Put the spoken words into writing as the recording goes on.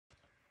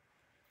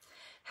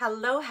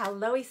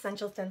Hello,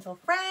 Essential Stencil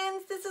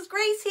friends. This is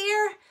Grace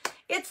here.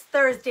 It's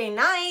Thursday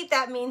night.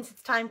 That means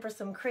it's time for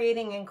some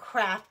creating and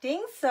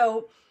crafting.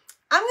 So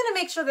I'm going to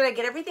make sure that I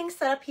get everything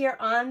set up here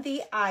on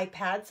the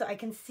iPad so I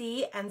can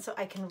see and so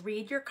I can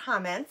read your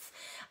comments.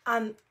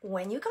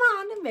 When you come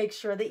on, make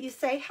sure that you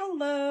say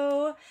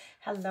hello.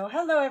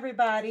 Hello,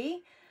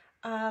 everybody.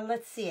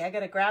 Let's see. I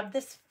got to grab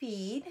this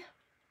feed.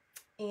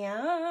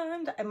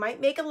 And I might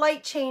make a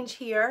light change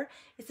here.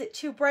 Is it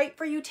too bright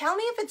for you? Tell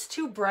me if it's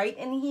too bright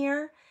in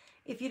here,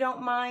 if you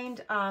don't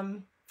mind.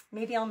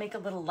 Maybe I'll make a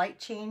little light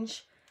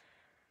change.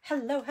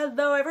 Hello,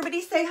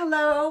 everybody say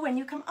hello when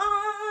you come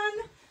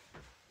on.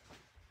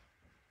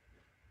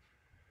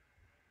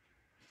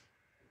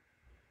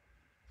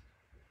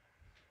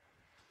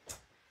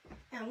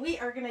 And we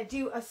are gonna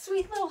do a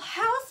sweet little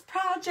house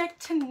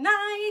project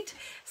tonight.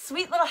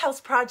 Sweet little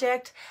house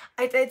project.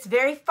 It's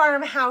very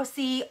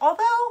farmhousey,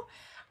 although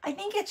I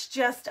think it's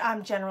just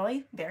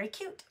generally very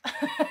cute.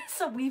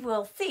 So we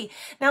will see.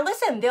 Now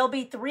listen, there'll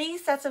be 3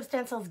 sets of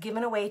stencils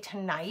given away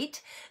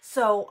tonight.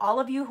 So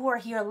all of you who are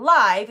here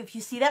live, if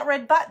you see that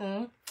red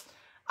button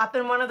up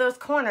in one of those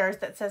corners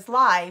that says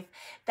live,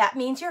 that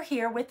means you're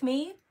here with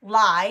me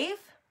live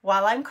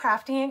while I'm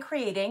crafting and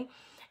creating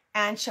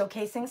and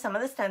showcasing some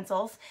of the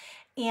stencils.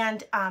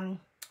 And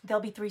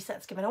there'll be 3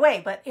 sets given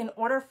away. But in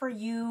order for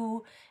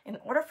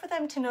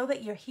them to know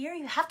that you're here,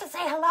 you have to say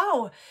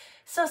hello.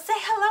 So say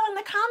hello in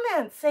the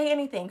comments. Say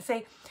anything.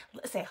 Say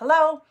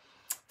hello.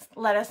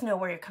 Let us know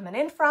where you're coming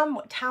in from.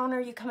 What town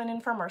are you coming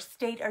in from, or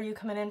state are you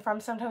coming in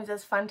from? Sometimes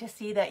it's fun to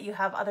see that you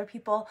have other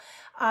people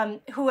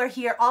who are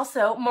here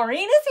also.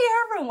 Maureen is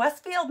here from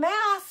Westfield,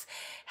 Mass.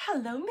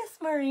 Hello, Miss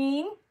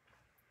Maureen.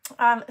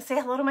 Say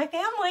hello to my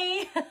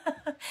family.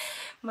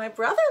 My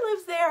brother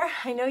lives there.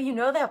 I know you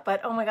know that,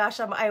 but oh my gosh,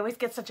 I always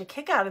get such a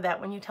kick out of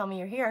that when you tell me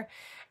you're here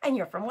and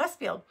you're from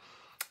Westfield.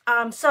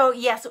 So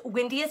yes,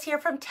 Wendy is here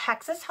from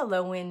Texas.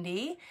 Hello,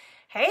 Wendy.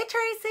 Hey,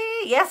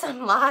 Tracy. Yes,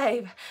 I'm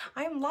live.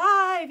 I'm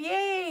live.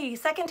 Yay.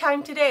 2nd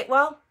time today.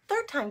 Well,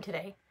 3rd time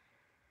today.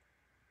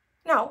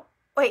 No,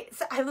 wait,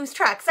 I lose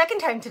track. 2nd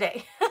time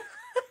today.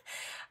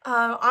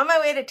 On my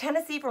way to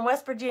Tennessee from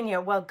West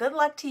Virginia. Well, good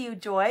luck to you,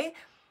 Joy.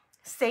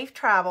 Safe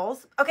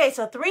travels. Okay,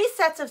 so 3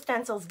 sets of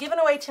stencils given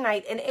away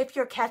tonight. And if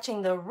you're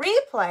catching the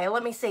replay,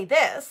 let me say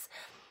this.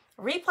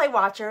 Replay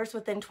watchers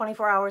within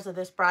 24 hours of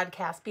this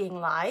broadcast being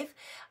live,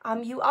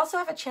 you also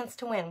have a chance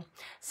to win.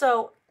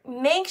 So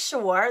make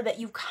sure that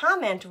you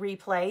comment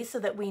replay so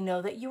that we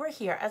know that you were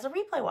here as a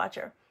replay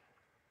watcher.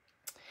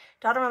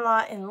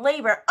 Daughter-in-law in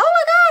labor. Oh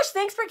my gosh,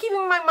 thanks for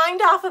keeping my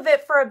mind off of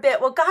it for a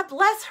bit. Well, God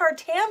bless her,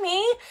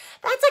 Tammy.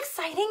 That's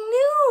exciting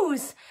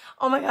news.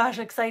 Oh my gosh,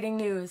 exciting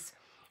news.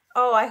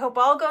 Oh, I hope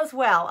all goes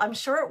well. I'm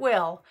sure it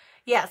will.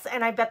 Yes,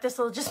 and I bet this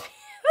will just be,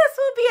 this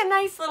will be a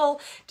nice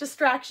little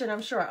distraction,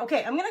 I'm sure.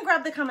 Okay, I'm going to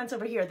grab the comments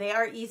over here. They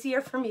are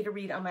easier for me to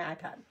read on my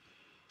iPad.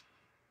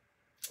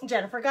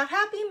 Jennifer got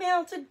happy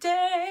mail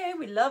today.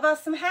 We love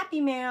us some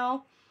happy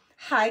mail.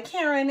 Hi,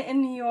 Karen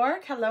in New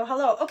York.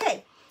 Hello.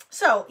 Okay,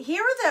 so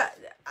here are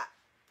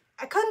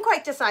I couldn't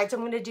quite decide, so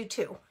I'm going to do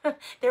 2.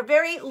 They're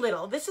very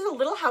little. This is a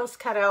little house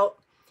cutout.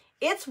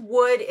 It's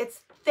wood.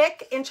 It's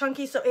thick and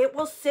chunky, so it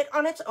will sit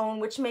on its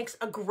own, which makes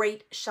a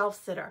great shelf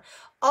sitter.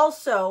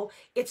 Also,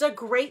 it's a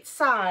great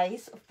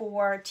size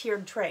for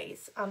tiered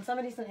trays.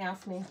 Somebody's gonna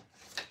ask me.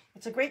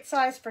 It's a great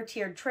size for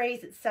tiered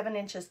trays. It's 7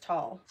 inches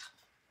tall.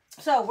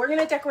 So we're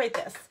gonna decorate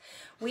this.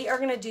 We are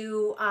gonna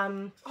do,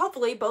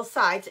 hopefully both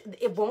sides.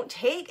 It won't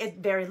take it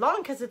very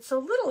long because it's so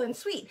little and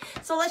sweet.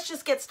 So let's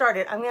just get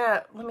started.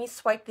 Let me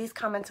swipe these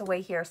comments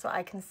away here so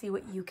I can see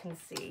what you can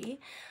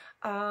see.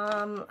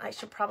 I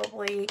should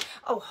probably,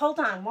 oh, hold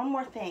on, one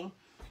more thing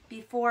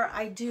before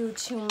I do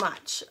too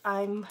much.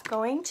 I'm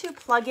going to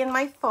plug in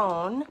my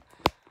phone.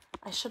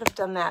 I should have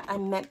done that. I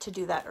meant to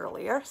do that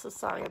earlier, so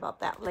sorry about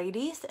that,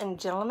 ladies and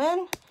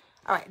gentlemen.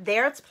 All right,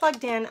 there it's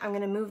plugged in. I'm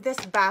going to move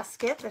this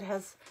basket that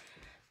has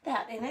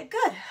that in it.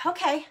 Good.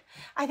 Okay.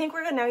 I think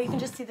we're good now. You can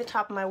just see the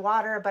top of my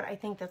water, but I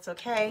think that's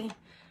okay.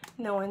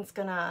 No one's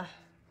going to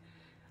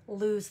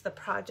lose the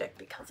project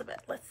because of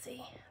it. Let's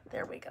see.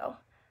 There we go.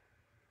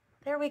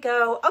 There we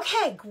go.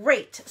 Okay,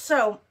 great.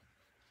 So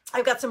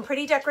I've got some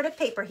pretty decorative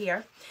paper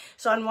here.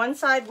 So on one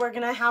side, we're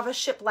going to have a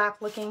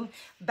shiplap looking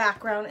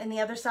background, and the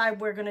other side,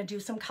 we're going to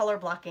do some color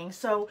blocking.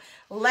 So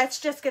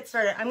let's just get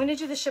started. I'm going to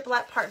do the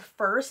shiplap part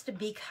first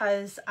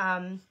because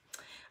I'm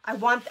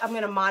going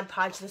to Mod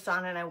Podge this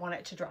on and I want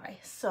it to dry.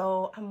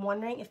 So I'm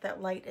wondering if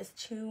that light is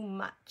too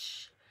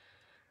much.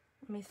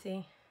 Let me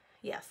see.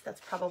 Yes,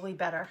 that's probably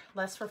better.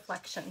 Less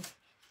reflection.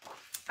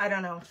 I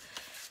don't know.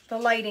 The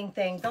lighting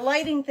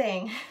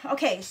thing.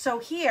 Okay, so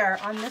here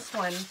on this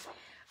one,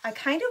 I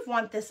kind of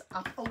want this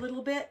up a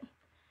little bit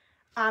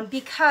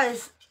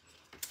because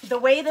the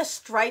way the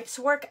stripes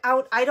work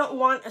out, I don't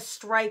want a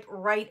stripe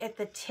right at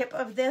the tip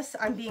of this.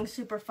 I'm being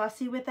super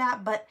fussy with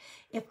that, but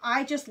if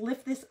I just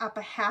lift this up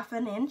a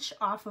 ½ inch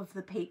off of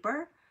the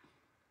paper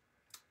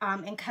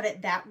and cut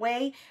it that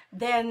way,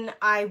 then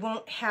I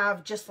won't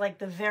have just like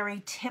the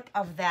very tip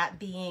of that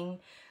being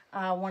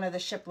one of the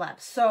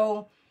shiplaps.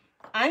 So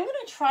I'm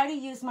going to try to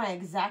use my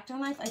X-Acto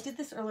knife. I did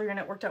this earlier and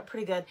it worked out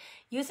pretty good.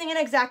 Using an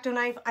X-Acto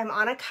knife, I'm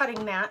on a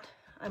cutting mat.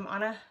 I'm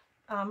on a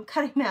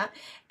cutting mat,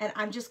 and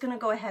I'm just going to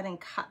go ahead and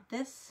cut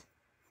this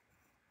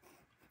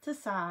to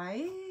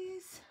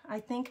size. I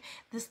think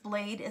this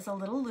blade is a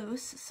little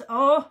loose. So,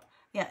 oh,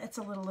 yeah, it's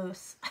a little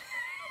loose.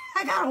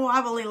 I got a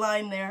wobbly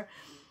line there.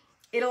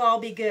 It'll all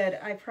be good,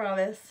 I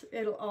promise.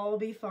 It'll all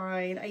be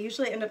fine. I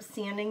usually end up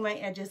sanding my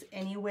edges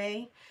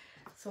anyway.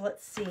 So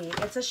let's see.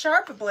 It's a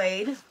sharp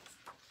blade,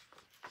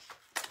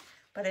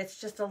 but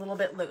it's just a little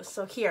bit loose.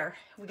 So here,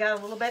 we got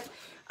a little bit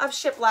of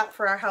shiplap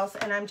for our house,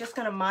 and I'm just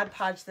gonna Mod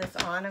Podge this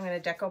on. I'm gonna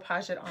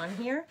decoupage it on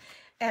here.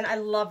 And I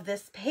love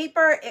this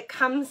paper. It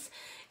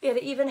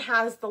even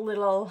has the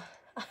little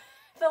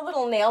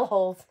nail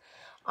holes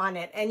on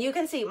it. And you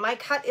can see my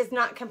cut is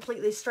not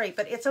completely straight,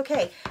 but it's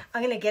okay.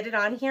 I'm gonna get it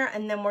on here,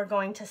 and then we're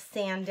going to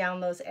sand down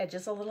those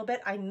edges a little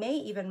bit. I may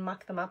even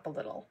muck them up a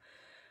little.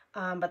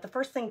 But the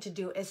first thing to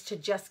do is to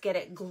just get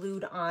it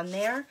glued on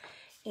there.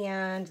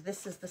 And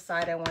this is the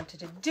side I wanted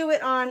to do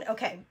it on.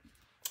 Okay,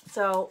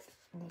 so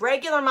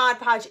regular Mod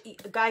Podge,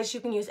 guys,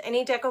 you can use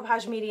any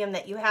decoupage medium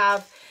that you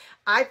have.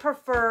 I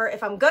prefer,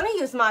 if I'm gonna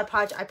use Mod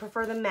Podge, I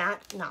prefer the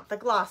matte, not the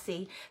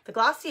glossy. The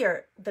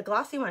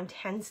glossy one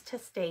tends to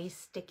stay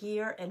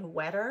stickier and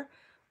wetter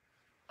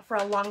for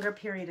a longer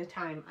period of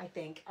time, I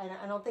think.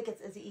 I don't think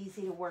it's as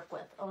easy to work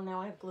with. Oh,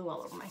 now I have glue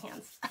all over my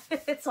hands.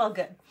 It's all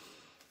good.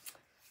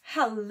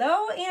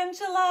 Hello,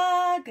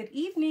 Angela. Good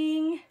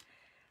evening.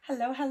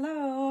 Hello,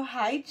 hello.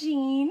 Hi,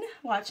 Jean.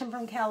 Watching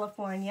from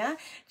California.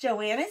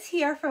 Joanne is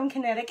here from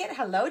Connecticut.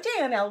 Hello,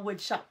 JNL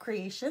Woodshop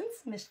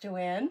Creations, Miss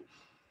Joanne.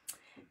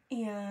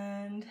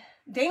 And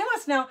Dana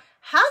wants to know,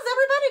 how's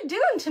everybody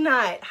doing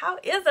tonight? How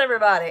is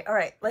everybody? All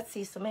right, let's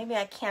see. So maybe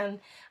I'm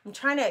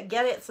trying to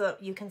get it so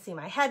you can see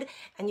my head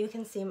and you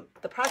can see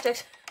the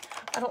project.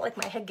 I don't like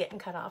my head getting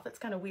cut off. It's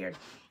kind of weird.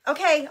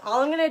 Okay,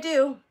 all I'm going to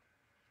do,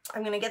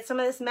 I'm going to get some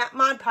of this matte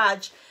Mod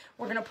Podge.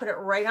 We're going to put it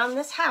right on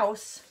this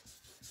house.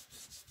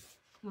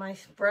 My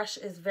brush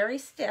is very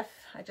stiff.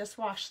 I just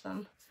washed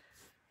them.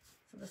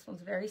 So this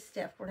one's very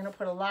stiff. We're going to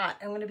put a lot.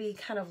 I'm going to be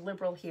kind of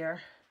liberal here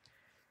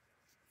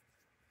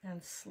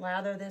and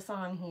slather this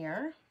on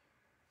here.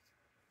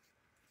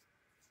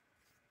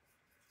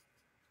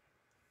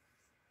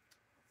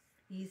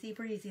 Easy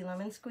breezy,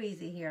 lemon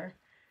squeezy here.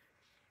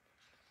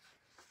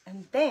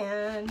 And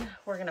then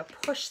we're going to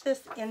push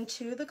this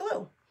into the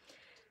glue.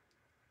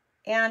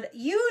 And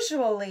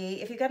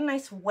usually, if you got a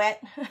nice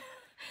wet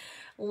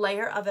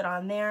layer of it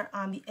on there,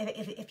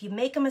 if you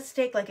make a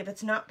mistake, like if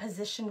it's not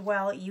positioned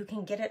well, you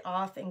can get it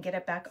off and get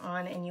it back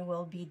on and you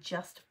will be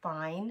just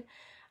fine.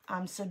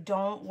 So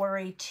don't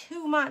worry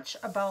too much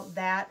about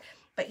that,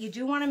 but you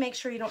do want to make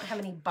sure you don't have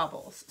any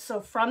bubbles.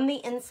 So from the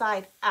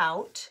inside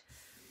out,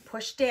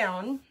 push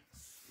down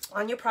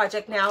on your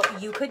project. Now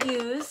you could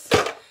use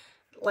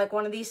like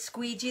one of these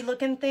squeegee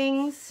looking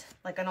things,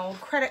 like an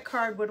old credit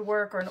card would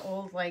work, or an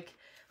old like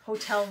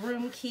hotel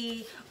room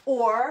key,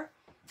 or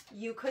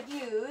you could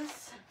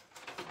use,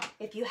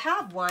 if you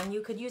have one,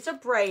 you could use a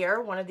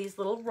brayer, one of these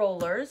little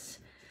rollers.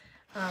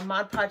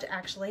 Mod Podge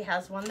actually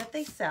has one that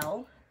they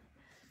sell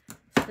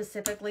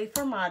specifically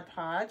for Mod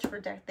Podge, for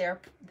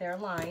their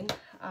line.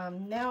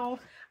 Now,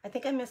 I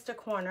think I missed a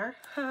corner.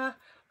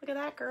 Look at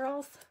that,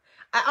 girls.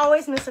 I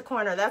always miss a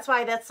corner. That's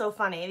why that's so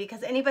funny,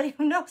 because anybody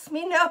who knows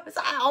me knows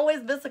I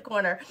always miss a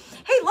corner.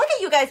 Hey, look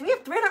at you guys. We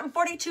have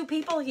 342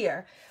 people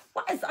here.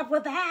 What is up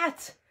with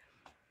that?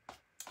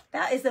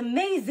 That is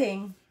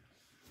amazing.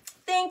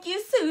 Thank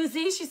you,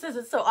 Susie. She says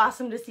it's so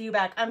awesome to see you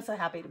back. I'm so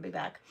happy to be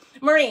back.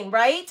 Maureen,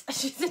 right?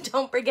 She said,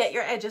 don't forget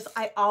your edges.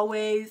 I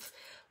always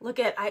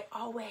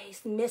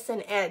miss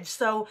an edge.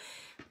 So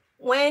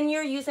when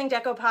you're using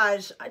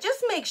decoupage,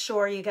 just make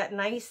sure you got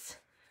nice,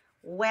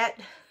 wet,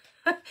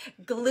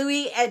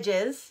 gluey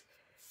edges.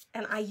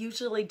 And I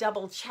usually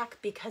double check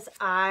because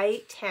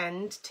I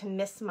tend to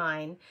miss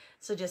mine.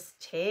 So just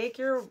take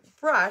your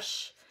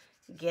brush,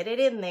 get it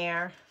in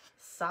there,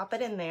 sop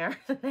it in there,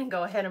 and then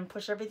go ahead and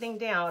push everything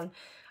down.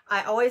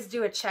 I always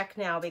do a check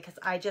now because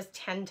I just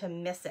tend to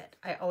miss it.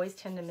 I always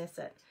tend to miss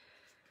it.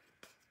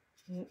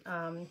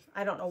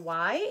 I don't know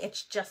why.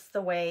 It's just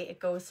the way it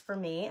goes for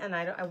me, and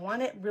I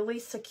want it really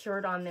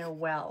secured on there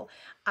well.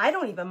 I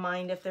don't even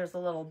mind if there's a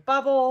little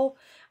bubble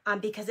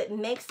because it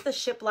makes the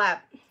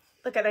shiplap,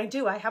 look at,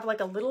 I have like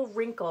a little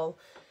wrinkle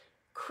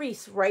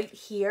crease right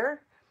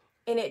here,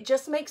 and it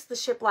just makes the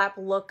shiplap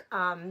look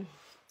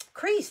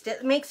creased.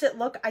 It makes it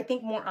look, I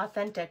think, more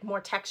authentic,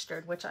 more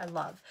textured, which I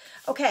love.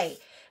 Okay,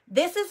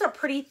 this is a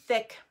pretty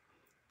thick,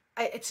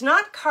 it's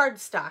not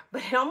cardstock,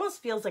 but it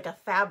almost feels like a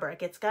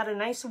fabric. It's got a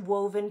nice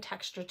woven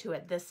texture to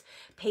it, this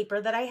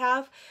paper that I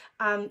have.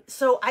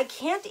 So I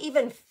can't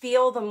even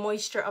feel the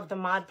moisture of the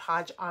Mod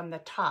Podge on the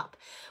top.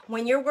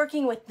 When you're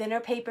working with thinner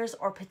papers,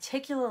 or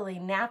particularly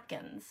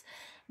napkins,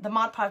 the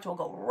Mod Podge will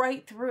go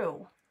right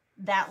through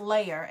that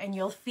layer and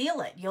you'll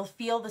feel it. You'll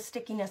feel the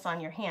stickiness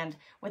on your hand.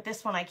 With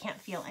this one, I can't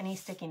feel any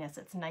stickiness.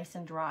 It's nice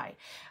and dry.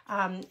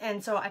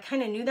 And so I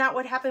kind of knew that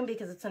would happen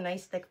because it's a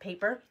nice thick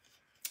paper.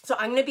 So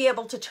I'm going to be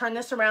able to turn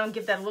this around,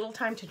 give that a little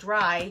time to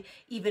dry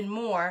even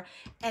more,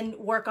 and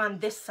work on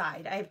this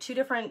side. I have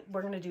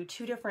we're going to do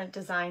 2 different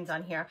designs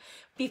on here.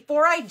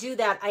 Before I do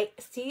that, I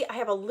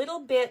have a little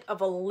bit of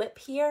a lip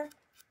here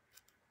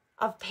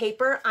of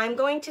paper. I'm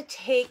going to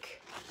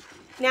take,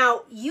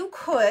 now you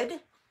could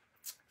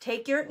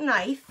take your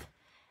knife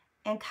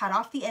and cut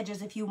off the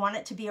edges if you want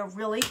it to be a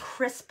really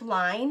crisp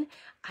line.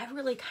 I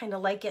really kind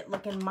of like it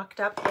looking mucked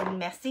up and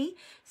messy.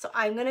 So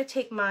I'm going to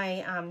take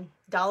my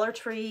Dollar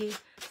Tree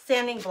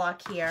sanding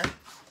block here,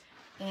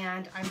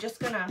 and I'm just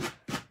going to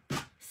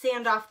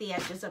sand off the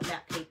edges of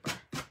that paper.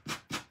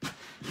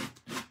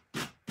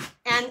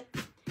 And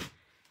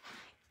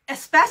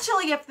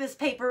especially if this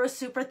paper was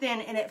super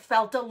thin and it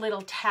felt a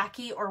little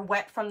tacky or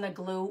wet from the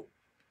glue,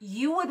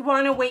 you would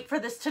want to wait for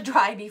this to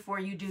dry before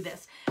you do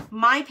this.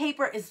 My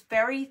paper is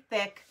very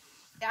thick.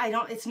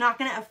 It's not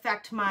going to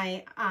affect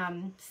my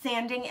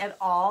sanding at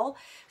all.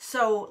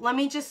 So let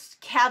me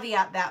just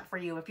caveat that for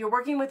you. If you're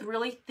working with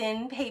really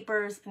thin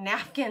papers,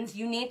 napkins,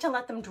 you need to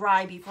let them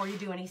dry before you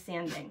do any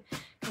sanding.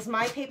 Because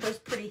my paper is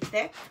pretty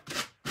thick,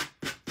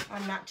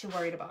 I'm not too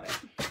worried about it.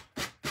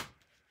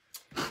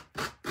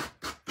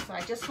 So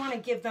I just want to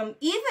give them,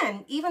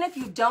 even if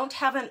you don't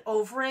have an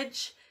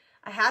overage,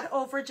 I had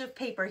overage of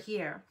paper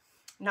here.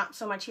 Not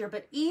so much here,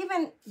 but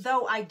even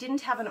though I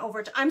didn't have an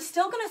overage, I'm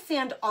still going to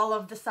sand all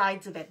of the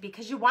sides of it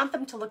because you want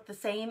them to look the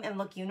same and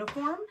look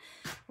uniform,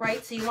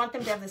 right? So you want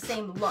them to have the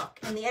same look,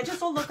 and the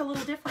edges will look a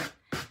little different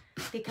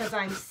because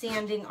I'm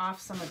sanding off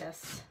some of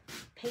this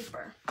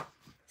paper.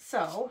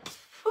 So,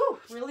 whew,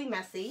 really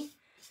messy.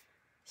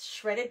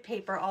 Shredded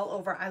paper all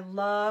over. I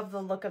love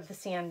the look of the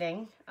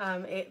sanding.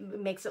 It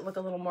makes it look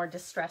a little more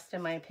distressed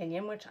in my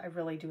opinion, which I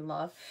really do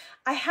love.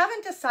 I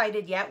haven't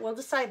decided yet. We'll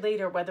decide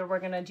later whether we're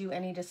going to do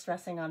any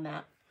distressing on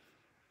that.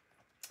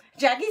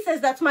 Jackie says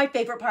that's my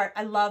favorite part.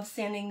 I love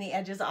sanding the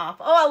edges off.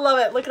 Oh, I love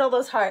it. Look at all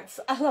those hearts.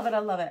 I love it. I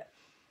love it.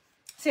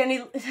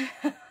 Sandy.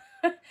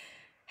 Hey,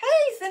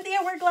 Cynthia,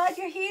 we're glad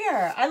you're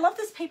here. I love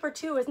this paper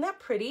too. Isn't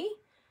that pretty?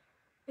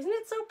 Isn't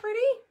it so pretty?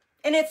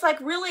 And it's like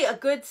really a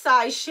good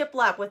size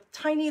shiplap with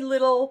tiny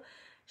little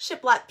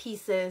shiplap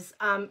pieces.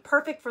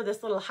 Perfect for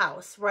this little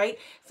house, right?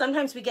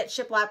 Sometimes we get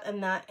shiplap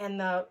and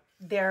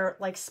they're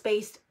like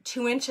spaced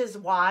 2 inches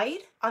wide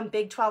on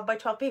big 12 by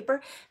 12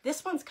 paper.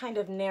 This one's kind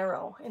of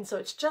narrow, and so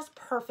it's just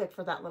perfect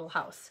for that little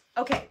house.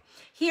 Okay,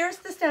 here's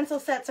the stencil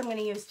sets I'm going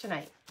to use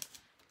tonight.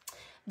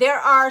 There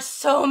are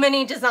so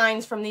many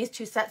designs from these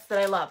 2 sets that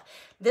I love.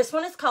 This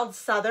one is called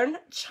Southern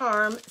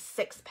Charm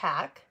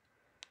 6-pack.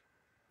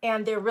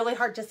 And they're really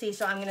hard to see,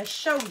 so I'm going to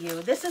show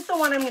you. This is the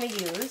one I'm going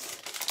to use.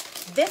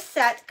 This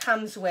set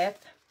comes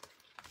with,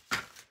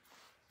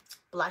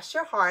 bless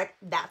your heart,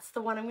 that's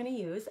the one I'm going to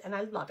use, and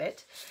I love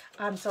it.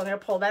 So I'm going to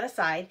pull that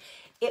aside.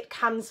 It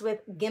comes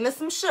with, give me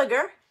some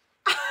sugar.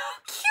 How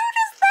cute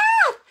is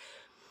that?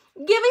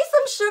 Give me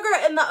some sugar,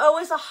 and the O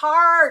is a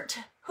heart.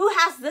 Who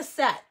has this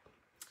set?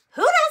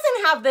 Who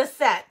doesn't have this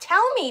set?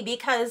 Tell me,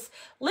 because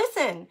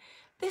listen,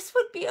 this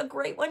would be a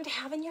great one to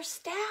have in your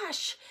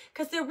stash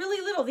because they're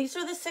really little. These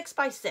are the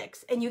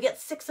 6x6, and you get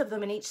 6 of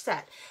them in each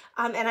set.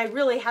 And I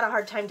really had a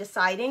hard time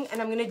deciding,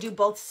 and I'm going to do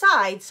both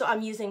sides. So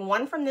I'm using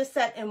one from this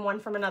set and one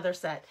from another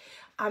set.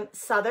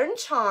 Southern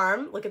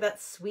Charm, look at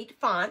that sweet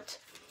font.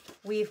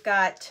 We've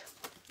got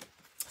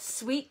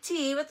Sweet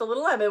Tea with the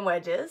little lemon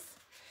wedges.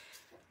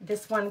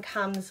 This one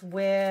comes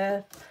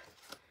with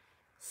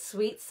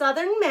Sweet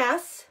Southern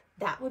Mess.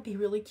 That would be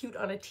really cute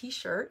on a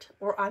t-shirt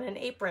or on an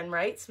apron,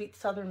 right? Sweet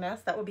Southern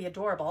Mess, that would be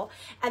adorable.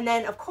 And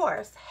then, of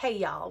course, Hey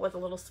Y'all with a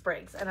little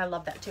sprigs, and I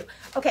love that too.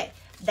 Okay,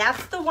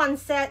 that's the one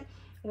set.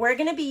 We're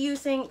gonna be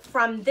using,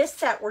 from this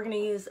set, we're gonna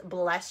use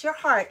Bless Your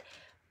Heart.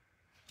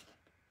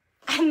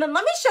 And then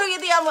let me show you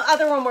the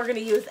other one we're gonna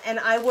use, and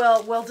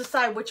we'll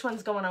decide which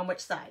one's going on which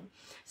side.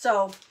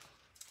 So,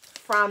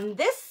 from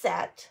this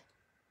set,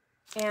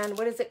 and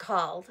what is it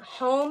called?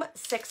 Home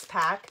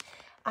 6-pack.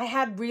 I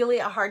had really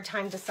a hard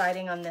time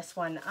deciding on this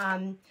one.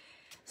 Oh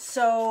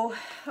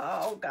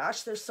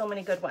gosh, there's so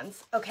many good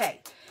ones. Okay,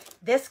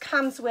 this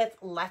comes with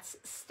Let's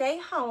Stay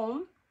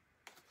Home.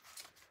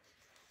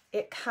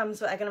 It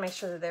comes with, I gotta make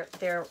sure that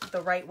they're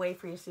the right way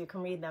for you so you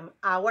can read them.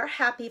 Our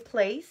Happy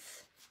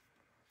Place.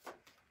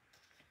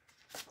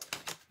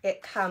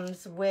 It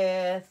comes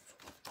with,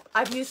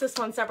 I've used this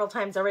one several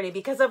times already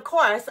because of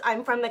course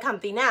I'm from the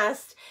Comfy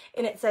Nest,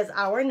 and it says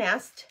Our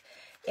Nest.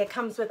 It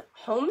comes with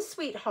Home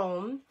Sweet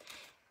Home.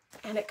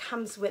 And it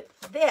comes with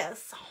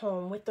this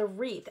Home with the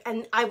wreath.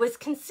 And I was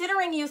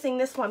considering using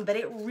this one, but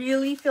it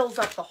really fills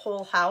up the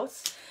whole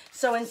house.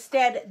 So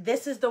instead,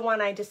 this is the one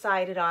I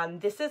decided on.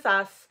 This is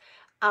us,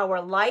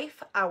 our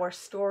life, our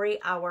story,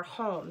 our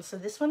home. So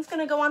this one's going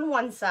to go on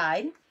one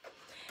side,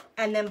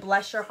 and then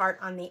Bless Your Heart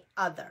on the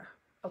other.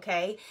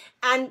 Okay.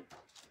 And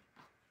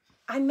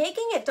I'm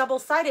making it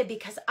double-sided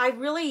because I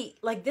really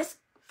like this.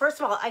 First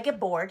of all, I get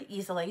bored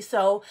easily.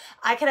 So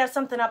I could have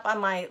something up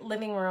on my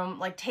living room,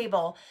 like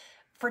table,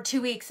 for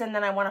 2 weeks, and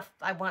then I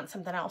want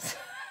something else.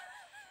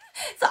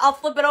 So I'll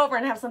flip it over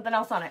and have something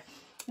else on it.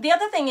 The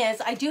other thing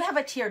is I do have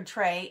a tiered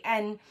tray,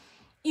 and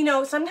you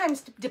know,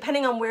 sometimes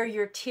depending on where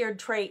your tiered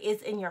tray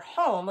is in your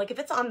home, like if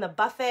it's on the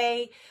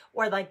buffet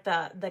or like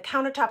the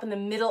countertop in the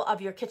middle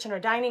of your kitchen or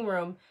dining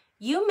room,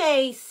 you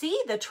may see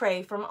the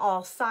tray from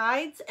all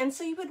sides. And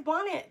so you would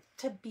want it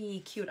to be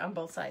cute on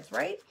both sides,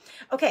 right?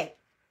 Okay,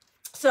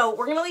 so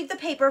we're gonna leave the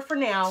paper for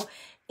now.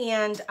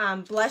 And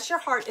Bless Your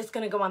Heart is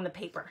gonna go on the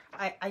paper.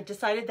 I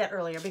decided that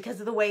earlier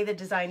because of the way the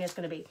design is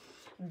gonna be.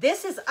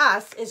 This Is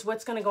Us is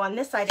what's gonna go on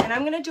this side, and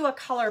I'm gonna do a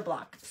color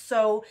block.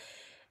 So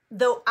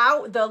the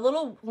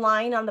little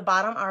line on the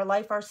bottom, Our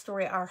Life, Our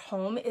Story, Our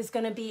Home, is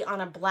going to be on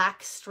a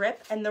black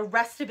strip, and the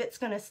rest of it's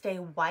going to stay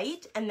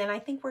white. And then I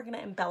think we're going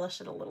to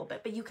embellish it a little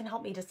bit, but you can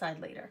help me decide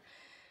later.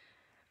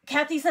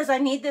 Kathy says, I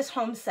need this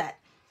home set.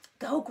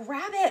 Go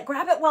grab it.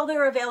 Grab it while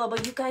they're available.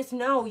 You guys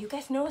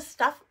know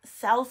stuff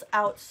sells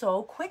out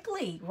so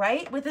quickly,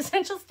 right? With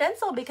Essential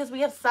Stencil, because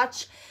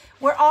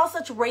we're all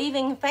such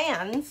raving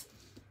fans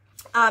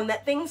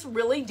that things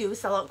really do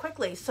sell out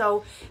quickly.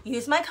 So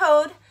use my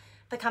code,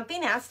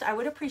 THECOMFYNEST. I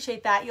would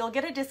appreciate that. You'll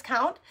get a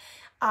discount,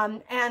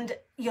 and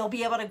you'll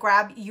be able to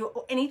grab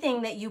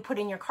anything that you put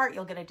in your cart.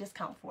 You'll get a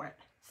discount for it.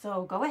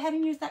 So go ahead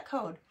and use that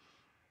code.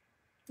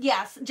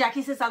 Yes,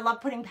 Jackie says, I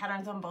love putting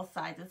patterns on both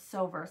sides. It's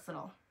so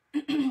versatile.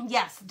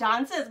 Yes,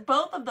 Dawn says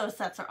both of those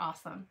sets are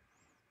awesome.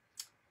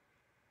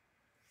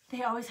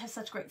 They always have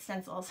such great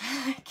stencils.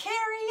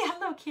 Carrie,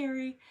 hello,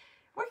 Carrie.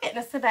 We're getting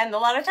to spend a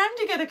lot of time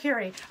together,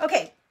 Carrie.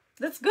 Okay,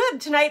 that's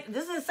good. Tonight,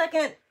 this is the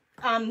second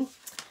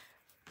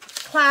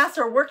class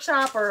or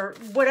workshop or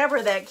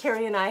whatever that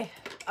Carrie and I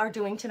are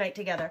doing tonight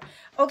together.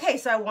 Okay,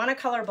 so I want a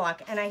color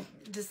block, and I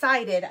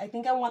decided I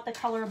think I want the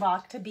color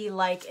block to be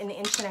like 1.5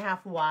 inches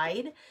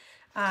wide.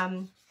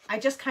 I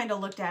just kind of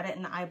looked at it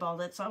and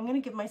eyeballed it, so I'm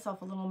going to give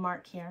myself a little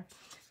mark here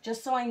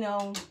just so I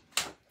know.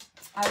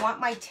 I want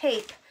my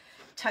tape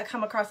to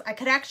come across. I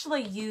could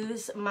actually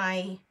use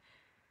my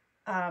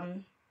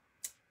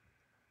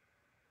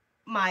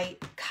my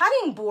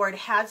cutting board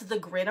has the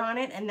grid on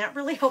it, and that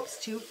really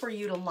helps too for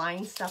you to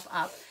line stuff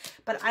up.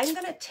 But I'm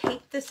going to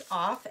take this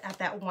off at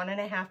that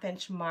 1.5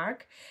 inch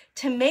mark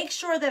to make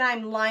sure that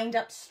I'm lined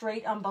up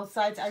straight on both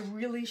sides. I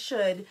really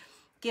should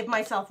give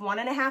myself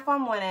 1.5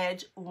 on one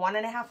edge,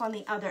 1.5 on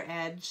the other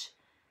edge.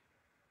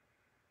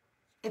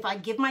 If I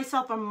give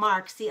myself a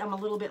mark, see, I'm a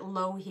little bit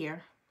low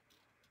here,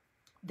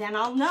 then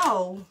I'll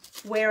know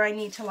where I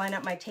need to line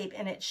up my tape,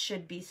 and it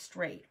should be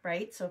straight,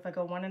 right? So if I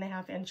go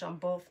 1.5 inch on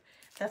both,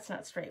 that's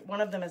not straight.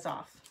 One of them is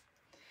off.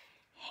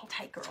 Hang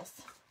tight,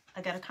 girls.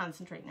 I gotta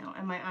concentrate now.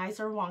 And my eyes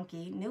are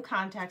wonky. New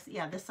contacts.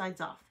 Yeah, this side's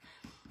off.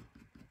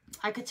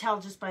 I could tell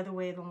just by the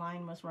way the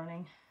line was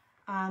running.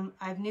 I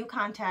have new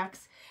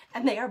contacts,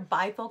 and they are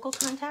bifocal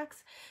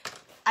contacts.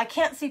 I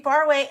can't see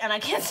far away, and I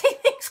can't see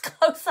things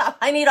close up.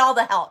 I need all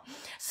the help.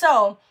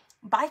 So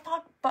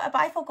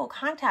bifocal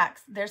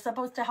contacts, they're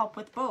supposed to help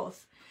with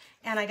both.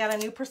 And I got a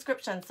new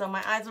prescription, so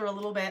my eyes are a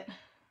little bit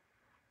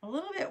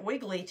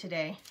wiggly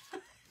today.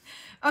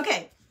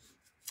 Okay,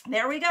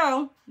 there we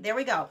go. There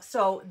we go.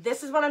 So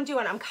this is what I'm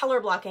doing. I'm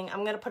color blocking. I'm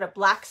going to put a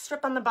black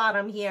strip on the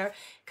bottom here.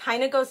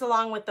 Kind of goes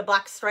along with the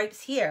black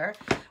stripes here.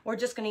 We're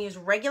just going to use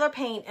regular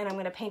paint, and I'm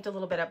going to paint a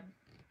little bit of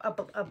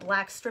a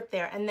black strip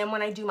there. And then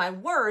when I do my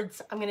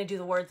words, I'm going to do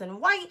the words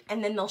in white,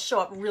 and then they'll show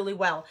up really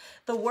well.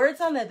 The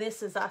words on the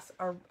This Is Us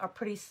are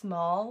pretty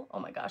small. Oh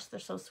my gosh, they're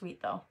so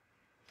sweet though.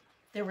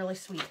 They're really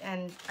sweet.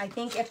 And I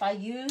think if I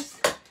use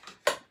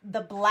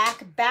the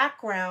black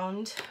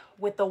background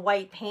with the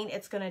white paint,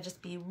 it's going to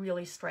just be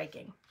really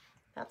striking.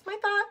 That's my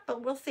thought,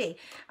 but we'll see.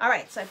 All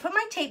right, so I put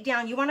my tape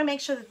down. You want to make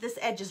sure that this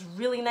edge is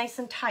really nice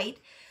and tight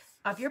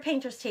of your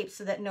painter's tape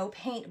so that no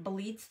paint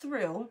bleeds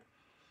through.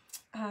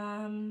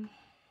 I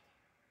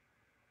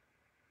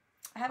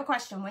have a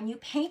question. When you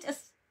paint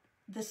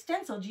the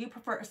stencil, do you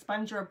prefer a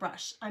sponge or a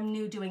brush? I'm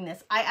new doing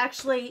this. I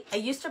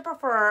used to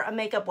prefer a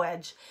makeup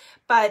wedge,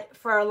 but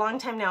for a long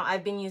time now,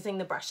 I've been using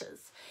the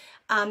brushes.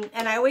 And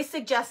I always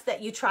suggest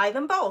that you try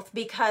them both,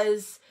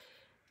 because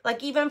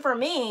like even for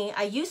me,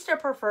 I used to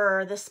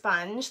prefer the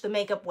sponge, the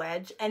makeup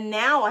wedge, and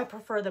now I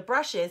prefer the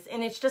brushes.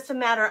 And it's just a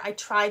matter, I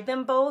tried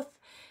them both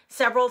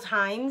several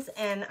times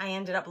and I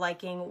ended up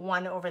liking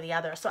one over the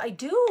other. So I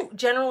do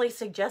generally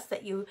suggest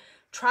that you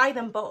try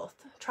them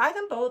both. Try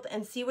them both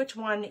and see which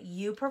one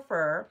you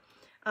prefer,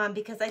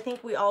 because I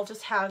think we all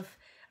just have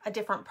a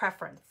different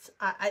preference.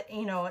 I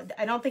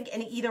don't think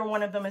either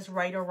one of them is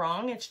right or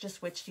wrong. It's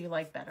just which do you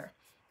like better.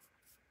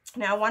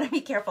 Now I want to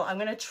be careful. I'm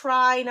going to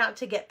try not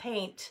to get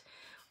paint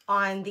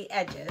on the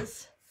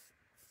edges.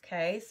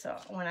 Okay, so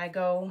when I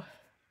go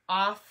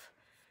off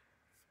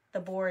the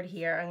board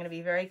here, I'm going to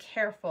be very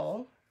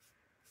careful.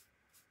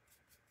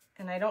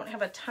 And I don't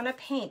have a ton of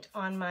paint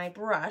on my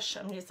brush.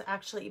 I'm just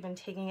actually even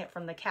taking it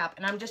from the cap,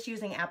 and I'm just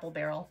using Apple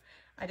Barrel.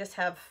 I just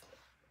have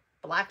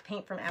black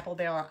paint from Apple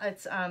Barrel.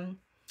 It's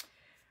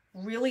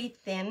really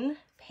thin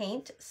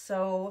paint,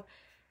 so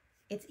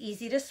it's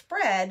easy to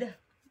spread,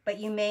 but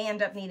you may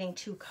end up needing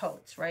 2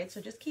 coats, right?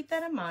 So just keep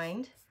that in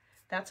mind.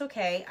 That's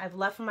okay. I've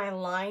left my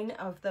line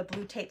of the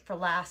blue tape for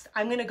last.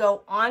 I'm going to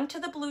go onto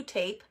the blue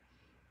tape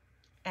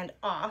and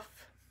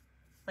off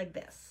like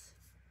this.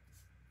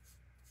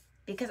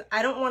 because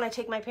I don't want to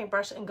take my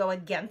paintbrush and go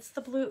against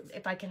the blue.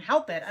 If I can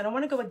help it, I don't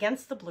want to go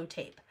against the blue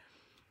tape,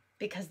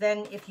 because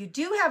then if you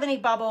do have any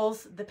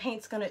bubbles, the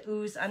paint's going to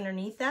ooze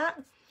underneath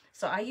that.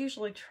 So I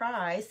usually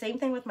try, same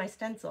thing with my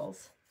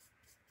stencils,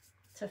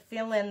 to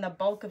fill in the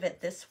bulk of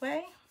it this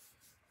way.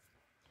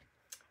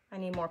 I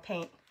need more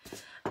paint.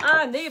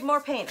 I need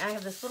more paint. I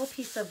have this little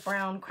piece of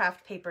brown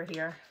craft paper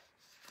here.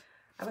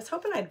 I was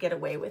hoping I'd get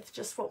away with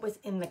just what was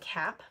in the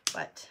cap,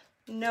 but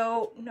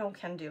no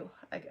can do.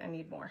 I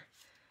need more.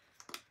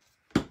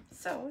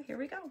 So here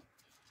we go.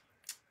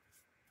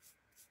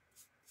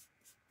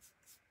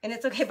 And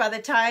it's okay, by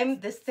the time,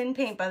 this thin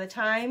paint, by the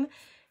time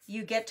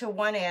you get to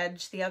one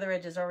edge, the other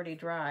edge is already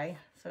dry.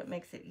 So it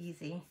makes it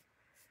easy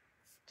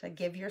to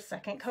give your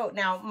second coat.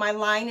 Now, my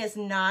line is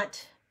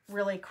not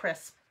really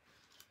crisp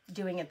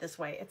doing it this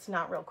way. It's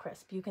not real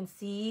crisp. You can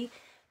see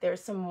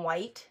there's some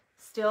white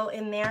still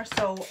in there.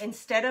 So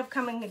instead of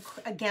coming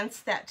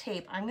against that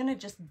tape, I'm going to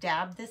just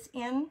dab this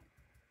in.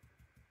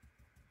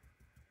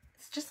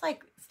 It's just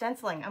like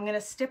stenciling. I'm going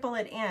to stipple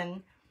it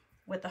in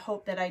with the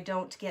hope that I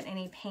don't get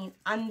any paint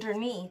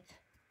underneath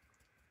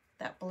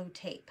that blue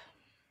tape.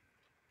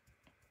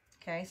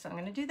 Okay, so I'm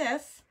going to do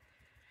this.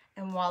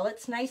 And while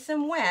it's nice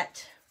and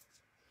wet,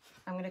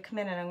 I'm going to come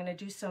in and I'm going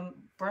to do some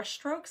brush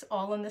strokes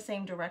all in the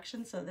same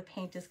direction so the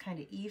paint is kind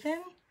of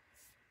even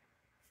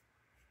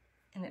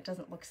and it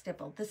doesn't look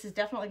stippled. This is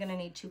definitely going to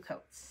need 2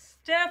 coats.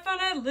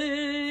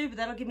 Definitely. But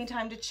that'll give me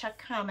time to check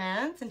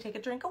comments and take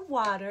a drink of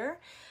water.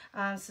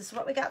 So this is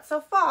what we got so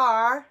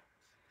far.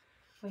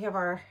 We have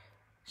our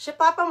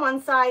shiplap on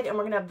one side and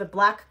we're going to have the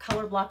black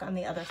color block on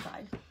the other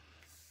side.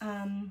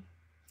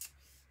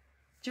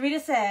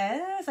 Jarita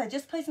says, I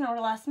just placed an order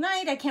last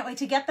night. I can't wait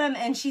to get them.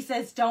 And she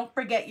says, don't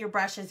forget your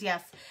brushes.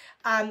 Yes.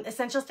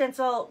 Essential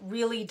Stencil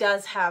really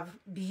does have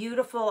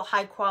beautiful,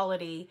 high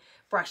quality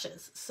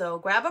brushes. So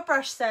grab a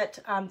brush set.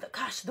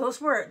 Gosh,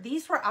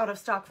 these were out of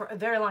stock for a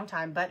very long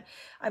time, but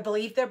I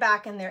believe they're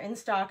back and they're in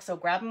stock. So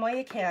grab them while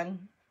you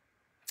can.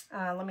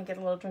 Let me get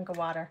a little drink of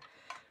water.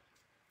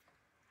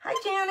 Hi,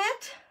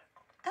 Janet.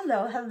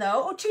 Hello,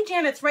 hello. Oh, 2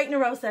 Janets right in a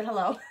row said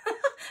hello.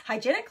 Hi,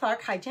 Janet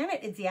Clark. Hi,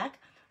 Janet Idziak.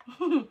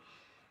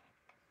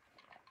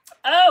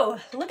 Oh,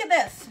 look at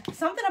this.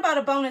 Something about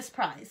a bonus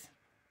prize.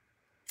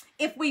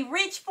 If we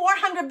reach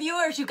 400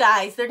 viewers, you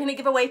guys, they're going to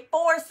give away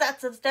 4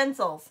 sets of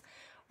stencils.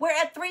 We're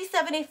at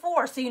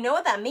 374, so you know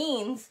what that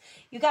means.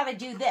 You got to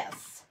do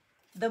this.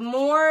 The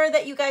more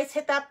that you guys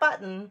hit that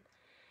button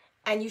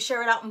and you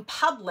share it out in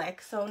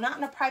public, so not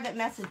in a private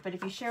message, but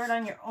if you share it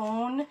on your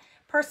own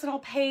personal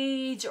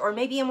page or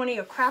maybe in one of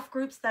your craft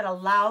groups that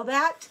allow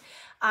that,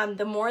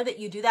 the more that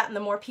you do that and the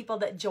more people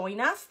that join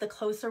us, the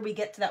closer we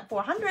get to that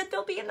 400,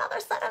 there'll be another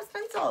set of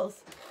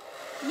stencils.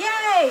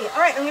 Yay! All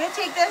right, I'm going to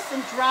take this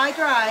and dry.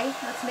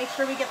 Let's make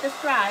sure we get this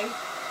dry.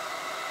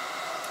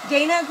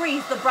 Dana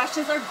agrees, the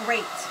brushes are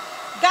great.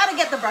 Gotta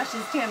get the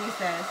brushes, Tammy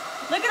says.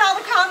 Look at all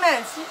the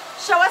comments.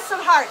 Show us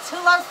some hearts.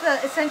 Who loves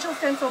the Essential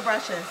Stencil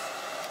brushes?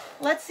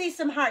 Let's see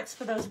some hearts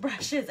for those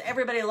brushes.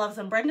 Everybody loves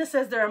them. Brenda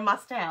says they're a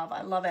must-have.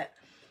 I love it.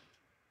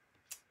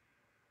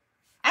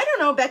 I don't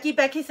know, Becky.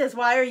 Becky says,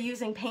 why are you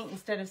using paint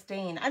instead of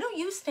stain? I don't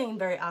use stain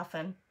very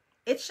often.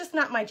 It's just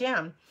not my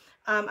jam.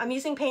 I'm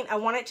using paint. I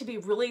want it to be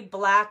really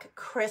black,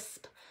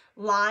 crisp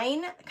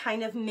line,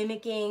 kind of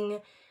mimicking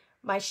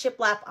my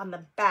shiplap on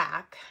the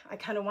back. I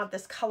kind of want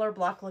this color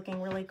block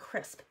looking really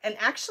crisp. And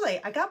actually,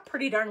 I got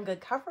pretty darn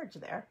good coverage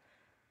there.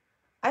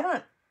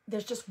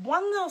 There's just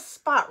one little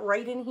spot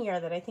right in here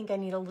that I think I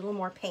need a little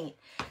more paint.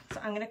 So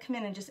I'm going to come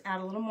in and just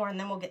add a little more and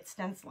then we'll get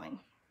stenciling.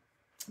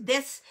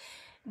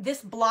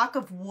 This block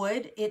of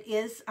wood, it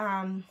is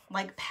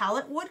like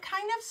palette wood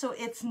kind of, so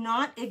it's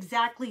not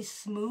exactly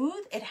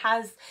smooth. It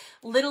has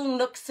little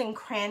nooks and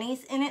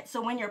crannies in it.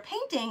 So when you're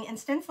painting and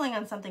stenciling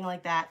on something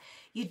like that,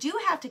 you do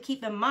have to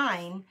keep in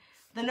mind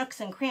the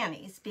nooks and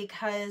crannies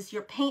because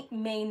your paint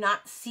may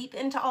not seep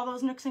into all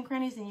those nooks and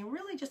crannies, and you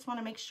really just want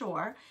to make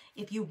sure,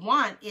 if you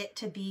want it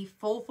to be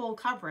full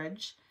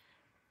coverage,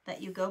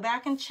 that you go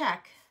back and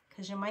check,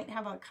 because you might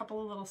have a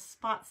couple of little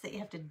spots that you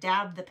have to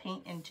dab the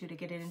paint into to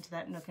get it into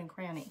that nook and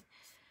cranny.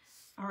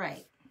 All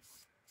right,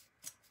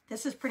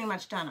 this is pretty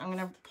much done. I'm going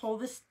to pull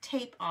this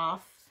tape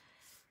off.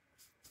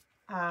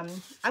 I'm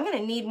going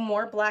to need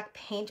more black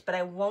paint, but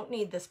I won't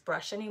need this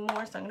brush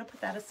anymore, so I'm going to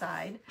put that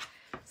aside.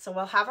 So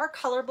we'll have our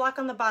color block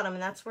on the bottom,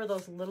 and that's where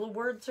those little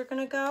words are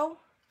going to go.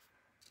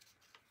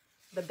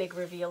 The big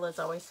reveal is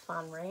always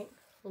fun, right?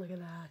 Look at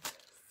that.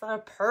 So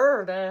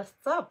pretty,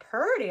 so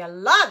pretty. I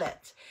love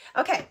it.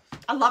 Okay,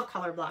 I love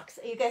color blocks.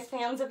 Are you guys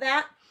fans of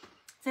that?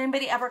 Does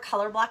anybody ever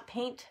color block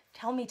paint?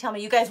 Tell me.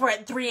 You guys were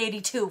at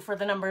 382 for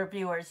the number of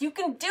viewers. You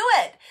can do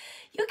it.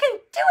 You can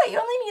do it. You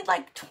only need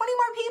like 20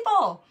 more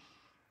people.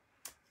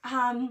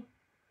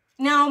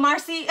 Now,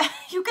 Marcy,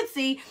 you can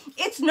see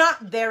it's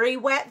not very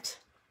wet.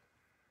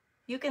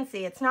 You can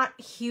see it's not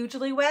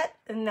hugely wet.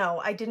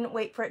 No, I didn't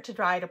wait for it to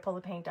dry to pull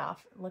the paint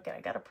off. Look at,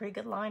 I got a pretty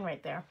good line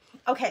right there.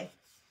 Okay.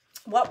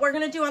 What we're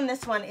going to do on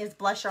this one is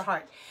bless your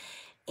heart.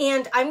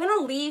 And I'm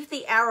gonna leave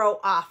the arrow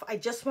off. I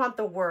just want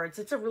the words.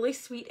 It's a really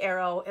sweet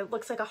arrow. It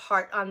looks like a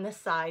heart on this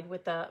side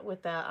with the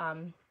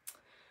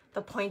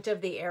point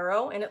of the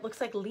arrow, and it looks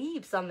like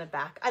leaves on the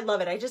back. I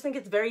love it. I just think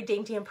it's very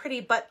dainty and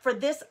pretty, but for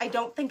this, I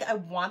don't think I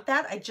want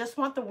that. I just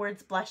want the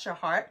words bless your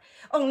heart.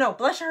 Oh no,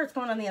 bless your heart's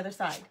going on the other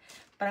side,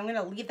 but I'm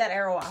gonna leave that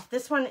arrow off.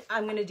 This one,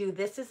 I'm gonna do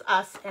this is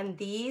us, and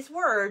these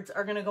words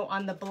are gonna go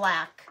on the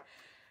black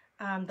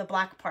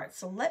part.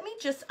 So let me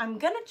just, I'm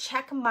gonna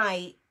check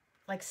my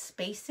like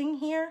spacing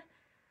here.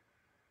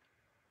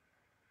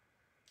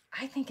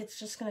 I think it's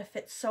just gonna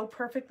fit so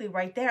perfectly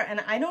right there. And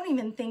I don't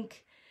even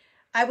think,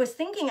 I was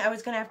thinking I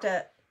was gonna have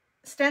to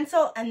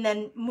stencil and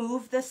then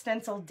move the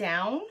stencil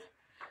down,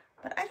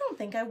 but I don't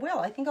think I will.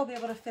 I think I'll be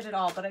able to fit it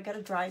all, but I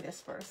gotta dry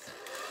this first.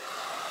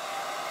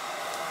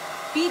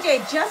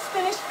 BJ just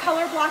finished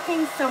color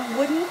blocking some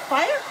wooden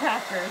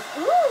firecrackers.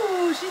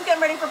 Ooh, she's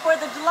getting ready for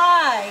 4th of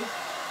July.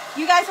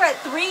 You guys are at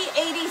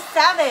 387,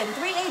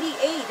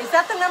 388. Is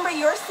that the number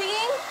you're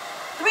seeing?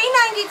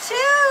 392,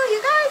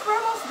 you guys, we're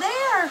almost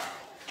there.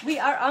 We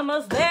are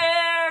almost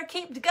there.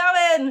 Keep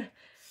going.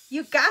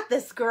 You got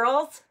this,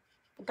 girls.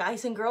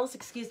 Guys and girls,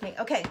 excuse me.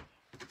 Okay.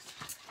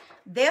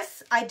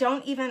 This, I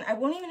won't even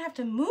have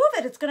to move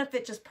it. It's going to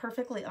fit just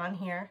perfectly on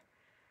here.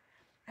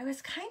 I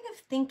was kind of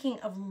thinking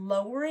of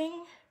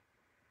lowering.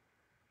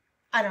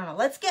 I don't know.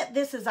 Let's get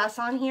This Is Us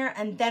on here,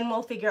 and then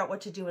we'll figure out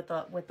what to do with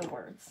the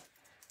words.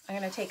 I'm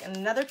going to take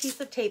another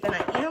piece of tape, and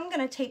I am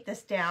going to tape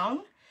this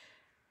down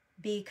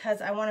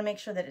because I want to make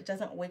sure that it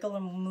doesn't wiggle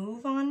and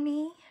move on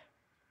me.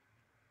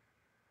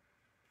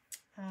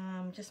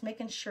 Just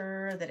making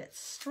sure that it's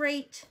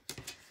straight.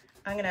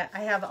 I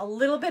have a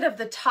little bit of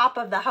the top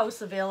of the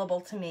house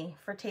available to me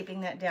for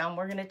taping that down.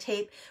 We're going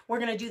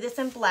to do this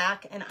in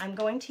black, and I'm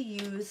going to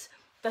use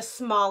the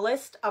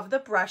smallest of the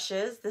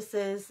brushes.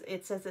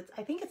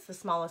 I think it's the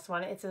smallest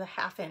one. It's a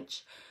 1/2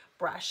 inch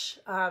brush,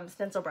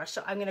 stencil brush.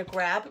 So I'm going to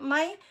grab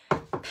my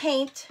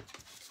paint.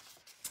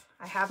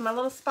 I have my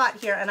little spot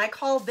here, and I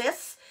call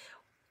this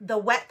the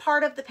wet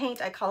part of the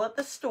paint. I call it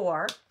the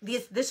store.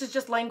 This is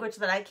just language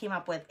that I came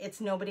up with.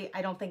 It's nobody,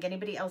 I don't think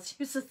anybody else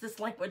uses this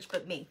language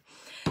but me.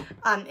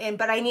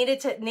 But I needed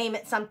to name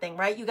it something,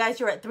 right? You guys,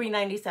 you're at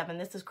 397.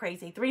 This is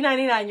crazy.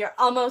 399, you're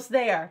almost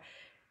there.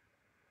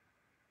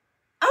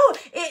 Oh,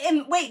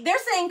 and wait, they're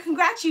saying,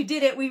 congrats, you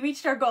did it. We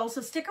reached our goal.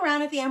 So stick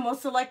around at the end. We'll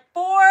select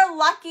 4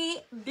 lucky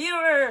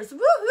viewers.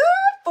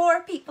 Woohoo!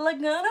 4 people are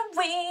gonna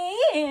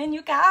win.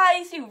 You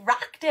guys, you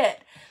rocked it.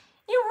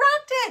 You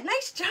rocked it.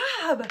 Nice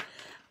job.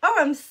 Oh,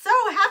 I'm so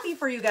happy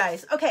for you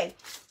guys. Okay,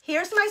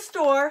 here's my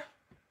store.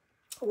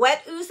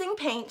 Wet oozing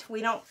paint.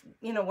 We don't,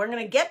 we're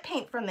gonna get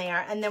paint from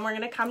there, and then we're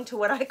gonna come to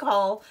what I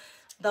call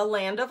the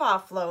land of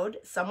offload,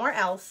 somewhere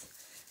else.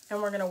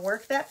 And we're gonna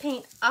work that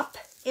paint up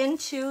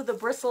into the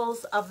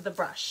bristles of the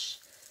brush.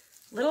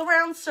 Little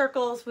round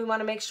circles. We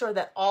wanna make sure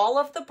that all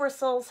of the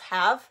bristles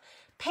have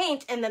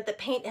paint and that the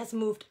paint has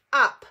moved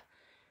up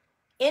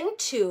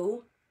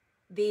into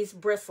these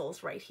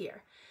bristles right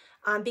here.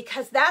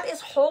 Because that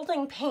is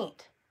holding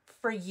paint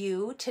for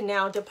you to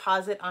now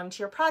deposit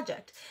onto your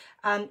project.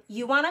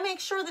 You wanna make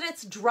sure that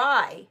it's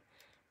dry.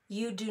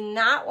 You do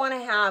not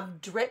wanna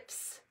have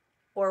drips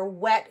or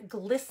wet,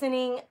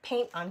 glistening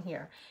paint on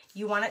here.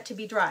 You want it to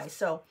be dry.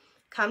 So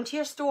come to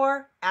your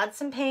store, add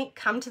some paint,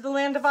 come to the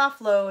land of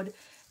offload,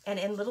 and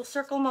in little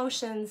circle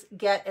motions,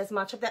 get as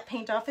much of that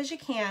paint off as you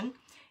can.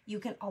 You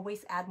can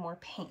always add more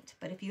paint,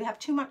 but if you have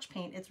too much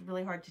paint, it's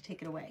really hard to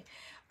take it away.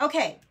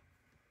 Okay,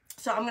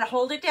 so I'm gonna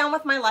hold it down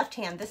with my left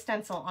hand, the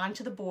stencil,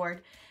 onto the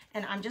board,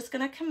 and I'm just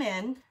gonna come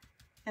in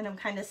and I'm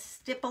kind of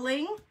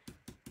stippling.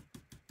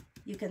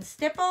 You can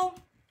stipple,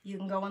 you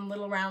can go in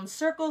little round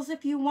circles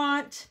if you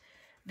want.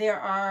 There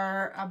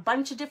are a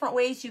bunch of different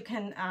ways you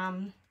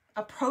can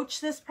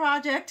approach this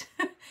project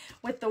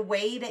with the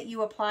way that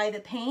you apply the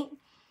paint.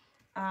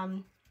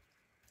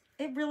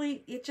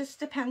 It just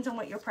depends on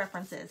what your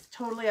preference is.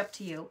 Totally up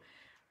to you.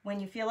 When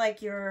you feel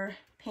like your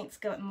paint's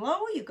getting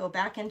low, you go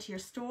back into your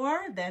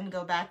store, then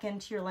go back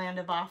into your land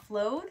of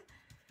offload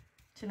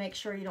to make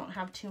sure you don't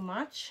have too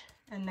much,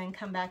 and then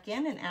come back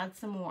in and add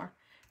some more.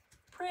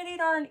 Pretty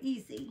darn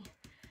easy.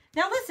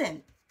 Now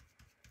listen,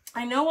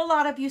 I know a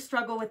lot of you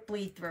struggle with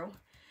bleed through.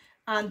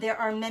 There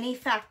are many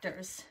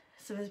factors.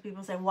 So as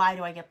people say, why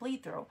do I get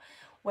bleed through?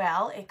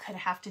 Well, it could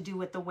have to do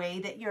with the way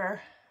that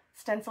your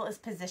stencil is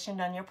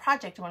positioned on your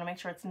project. You want to make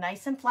sure it's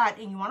nice and flat,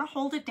 and you want to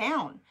hold it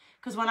down,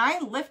 because when I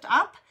lift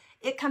up,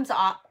 it comes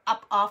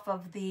up off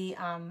of the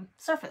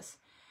surface.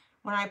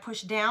 When I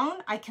push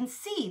down, I can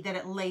see that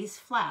it lays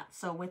flat.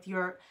 So with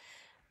your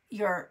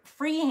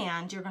free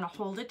hand, you're going to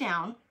hold it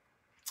down.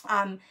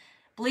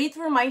 Bleed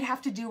through might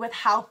have to do with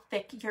how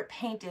thick your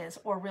paint is,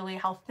 or really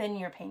how thin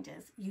your paint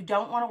is. You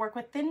don't want to work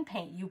with thin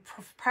paint. You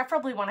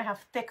preferably want to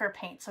have thicker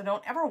paint. So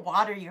don't ever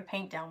water your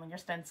paint down when you're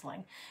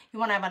stenciling. You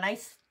want to have a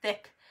nice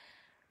thick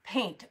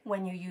paint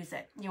when you use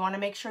it. You want to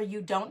make sure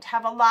you don't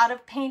have a lot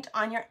of paint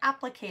on your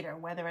applicator,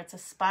 whether it's a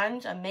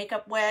sponge, a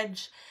makeup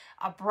wedge,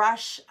 a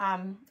brush,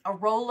 a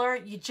roller.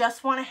 You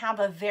just want to have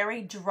a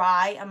very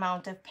dry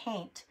amount of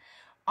paint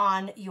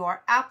on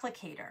your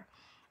applicator.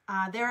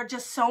 There are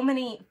just so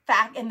many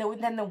facts, and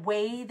then the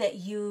way that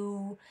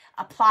you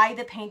apply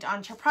the paint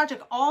onto your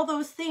project, all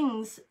those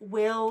things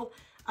will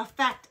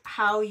affect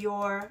how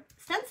your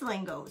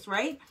stenciling goes,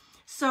 right?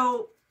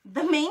 So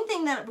the main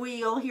thing that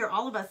you'll hear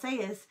all of us say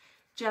is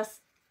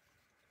just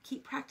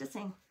keep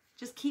practicing.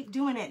 Just keep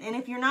doing it. And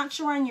if you're not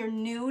sure and you're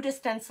new to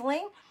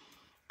stenciling,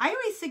 I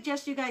always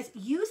suggest you guys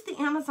use the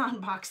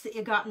Amazon box that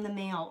you got in the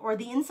mail or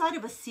the inside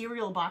of a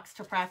cereal box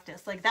to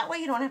practice. Like that way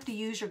you don't have to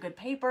use your good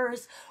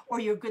papers or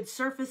your good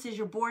surfaces,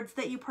 your boards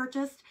that you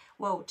purchased.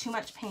 Whoa, too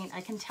much paint. I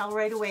can tell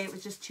right away it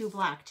was just too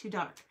black, too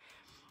dark.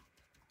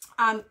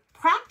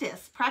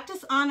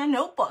 Practice on a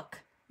notebook.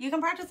 You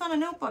can practice on a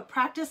notebook.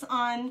 Practice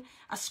on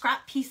a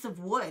scrap piece of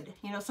wood,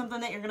 you know,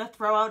 something that you're going to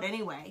throw out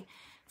anyway.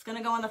 It's going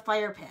to go in the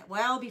fire pit.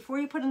 Well, before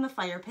you put in the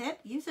fire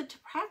pit, use it to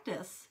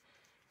practice,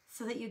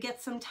 so that you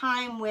get some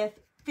time with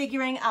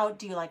figuring out,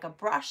 do you like a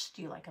brush?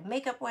 Do you like a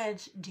makeup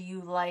wedge? Do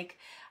you like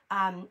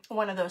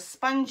one of those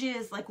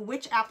sponges? Like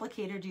which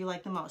applicator do you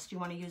like the most? Do you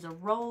want to use a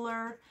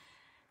roller?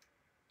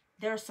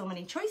 There are so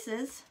many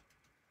choices,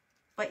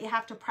 but you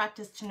have to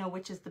practice to know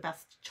which is the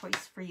best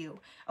choice for you.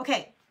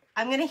 Okay,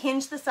 I'm going to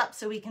hinge this up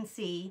so we can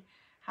see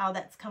how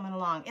that's coming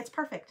along. It's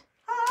perfect.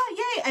 Ah,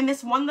 yay! I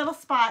missed one little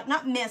spot.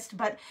 Not missed,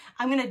 but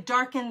I'm going to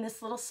darken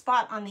this little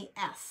spot on the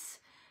S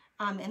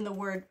in the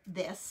word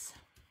this.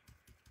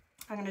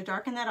 I'm going to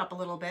darken that up a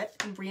little bit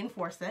and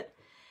reinforce it.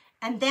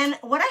 And then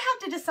what I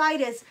have to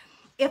decide is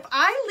if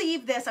I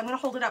leave this, I'm going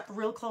to hold it up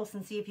real close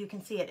and see if you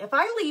can see it. If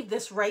I leave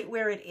this right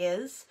where it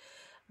is,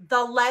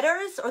 the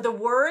letters or the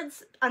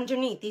words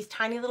underneath, these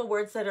tiny little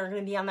words that are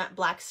going to be on that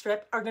black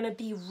strip, are going to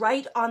be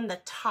right on the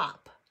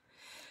top.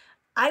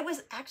 I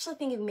was actually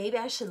thinking maybe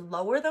I should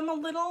lower them a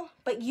little,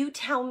 but you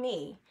tell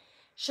me.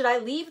 Should I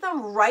leave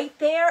them right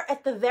there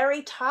at the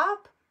very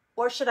top,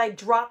 or should I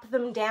drop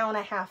them down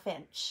a ½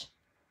 inch?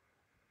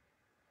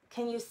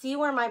 Can you see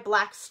where my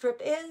black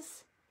strip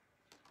is?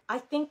 I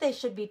think they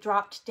should be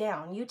dropped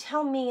down. You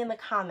tell me in the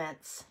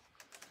comments.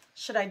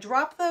 Should I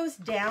drop those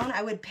down?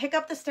 I would pick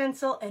up the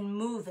stencil and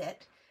move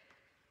it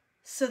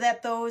so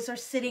that those are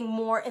sitting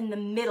more in the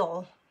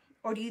middle.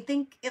 Or do you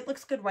think it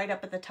looks good right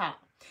up at the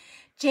top?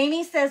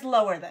 Jamie says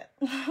lower it.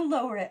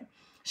 Lower it.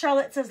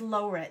 Charlotte says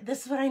lower it.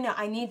 This is what I know.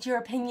 I need your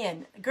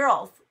opinion.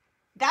 Girls,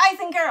 guys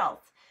and girls,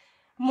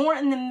 more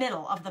in the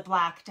middle of the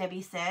black,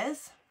 Debbie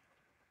says.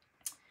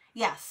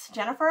 Yes,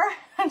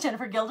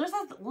 Jennifer Gilder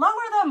says, lower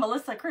them.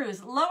 Melissa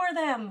Cruz, lower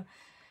them.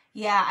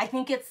 Yeah, I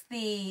think it's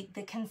the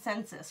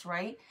consensus,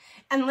 right?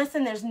 And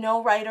listen, there's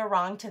no right or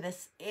wrong to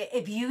this.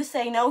 If you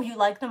say no, you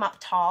like them up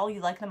tall,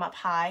 you like them up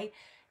high,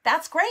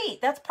 that's great.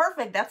 That's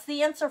perfect. That's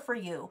the answer for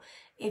you.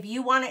 If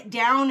you want it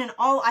down and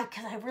all,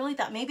 because I really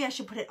thought maybe I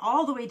should put it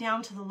all the way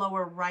down to the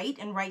lower right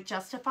and right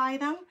justify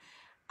them.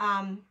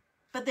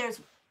 But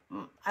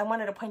I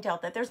wanted to point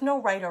out that there's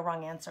no right or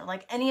wrong answer.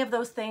 Like any of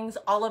those things,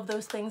 all of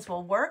those things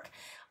will work.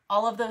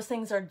 All of those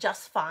things are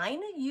just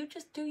fine. You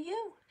just do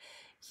you.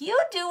 You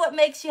do what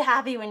makes you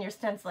happy when you're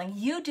stenciling.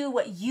 You do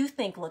what you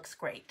think looks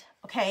great,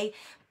 okay?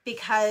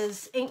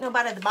 Because ain't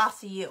nobody the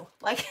boss of you.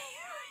 Like,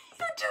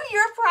 you do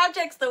your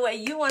projects the way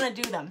you want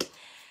to do them.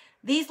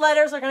 These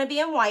letters are going to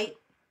be in white.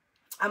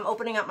 I'm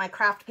opening up my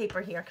craft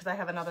paper here because I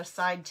have another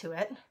side to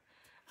it.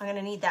 I'm going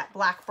to need that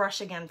black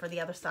brush again for the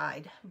other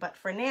side. But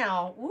for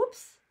now,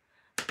 whoops,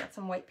 got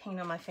some white paint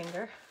on my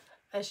finger,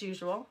 as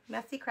usual.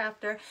 Messy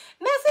Crafter.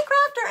 Messy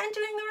Crafter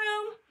entering the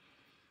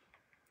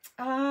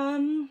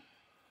room.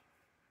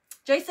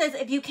 Joy says,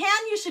 if you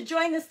can, you should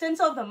join the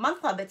Stencil of the Month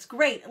Club. It's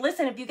great.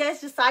 Listen, if you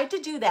guys decide to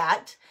do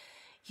that,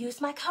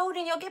 use my code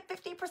and you'll get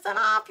 50%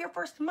 off your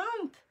first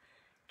month.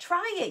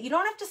 Try it. You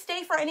don't have to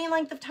stay for any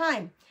length of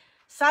time.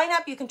 Sign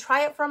up. You can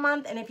try it for a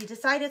month. And if you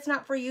decide it's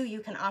not for you,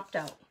 you can opt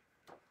out.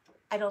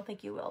 I don't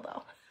think you will,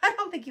 though. I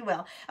don't think you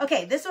will.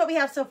 Okay, this is what we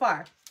have so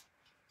far.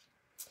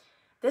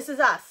 This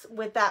is us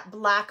with that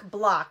black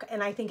block,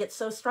 and I think it's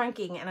so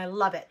striking, and I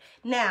love it.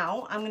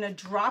 Now, I'm going to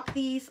drop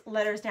these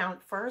letters down.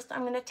 First,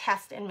 I'm going to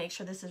test and make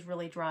sure this is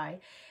really dry.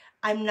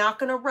 I'm not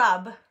going to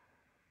rub.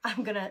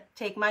 I'm going to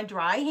take my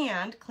dry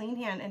hand, clean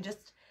hand, and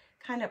just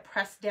kind of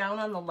press down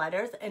on the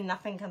letters, and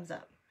nothing comes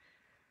up.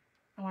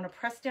 I want to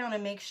press down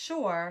and make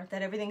sure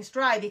that everything's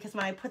dry, because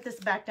when I put this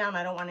back down,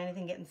 I don't want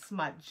anything getting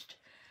smudged.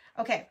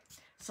 Okay.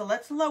 So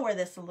let's lower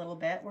this a little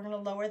bit. We're going to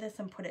lower this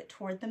and put it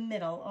toward the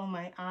middle. Oh,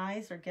 my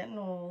eyes are getting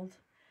old.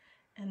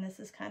 And this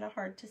is kind of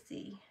hard to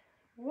see.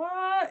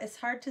 What? It's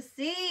hard to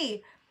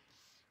see.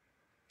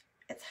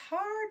 It's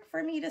hard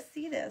for me to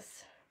see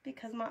this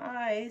because my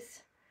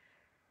eyes,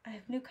 I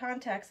have new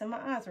contacts and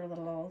my eyes are a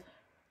little old.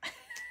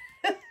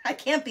 I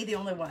can't be the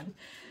only one.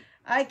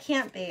 I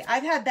can't be.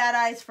 I've had bad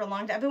eyes for a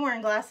long time. I've been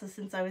wearing glasses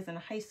since I was in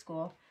high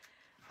school.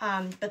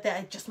 But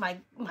then just my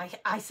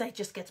eyesight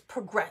just gets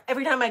progressed.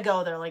 Every time I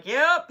go, they're like,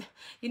 yep,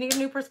 you need a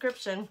new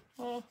prescription.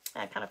 Well,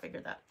 I kind of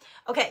figured that.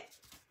 Okay.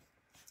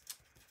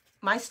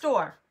 My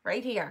store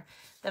right here.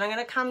 Then I'm going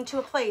to come to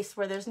a place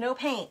where there's no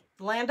paint.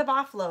 Land of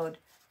offload.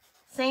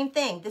 Same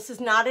thing. This is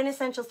not an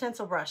essential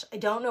stencil brush. I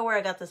don't know where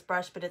I got this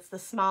brush, but it's the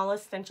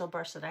smallest stencil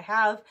brush that I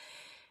have.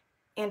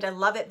 And I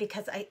love it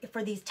because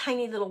for these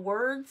tiny little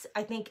words,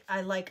 I think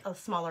I like a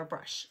smaller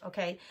brush,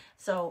 okay?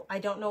 So I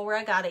don't know where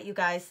I got it, you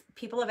guys.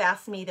 People have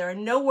asked me. There are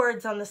no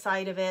words on the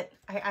side of it.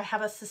 I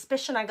have a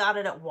suspicion I got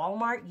it at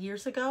Walmart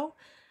years ago,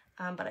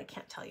 but I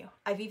can't tell you.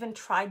 I've even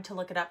tried to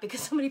look it up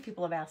because so many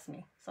people have asked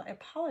me, so I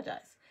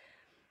apologize.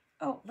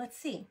 Oh, let's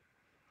see.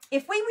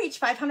 If we reach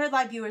 500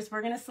 live viewers,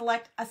 we're going to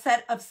select a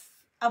set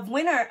of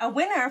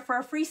winner for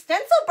a free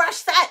stencil brush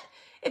set.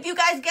 If you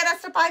guys get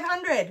us to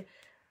 500.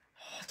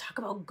 Oh, talk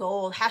about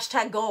gold,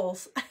 hashtag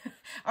goals.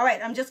 All right,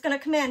 I'm just gonna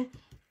come in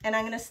and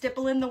I'm gonna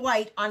stipple in the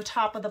white on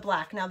top of the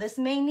black. Now this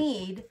may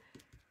need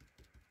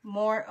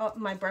more, oh,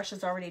 my brush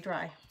is already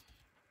dry.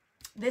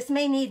 This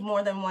may need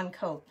more than one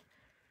coat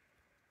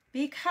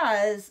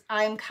because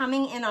I'm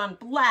coming in on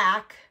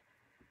black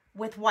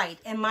with white,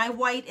 and my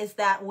white is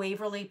that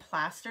Waverly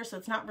plaster, so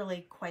it's not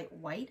really quite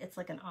white, it's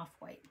like an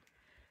off-white.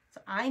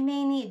 So I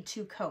may need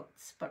 2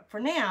 coats, but for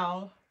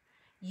now,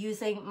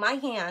 using my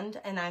hand,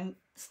 and I'm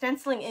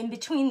stenciling in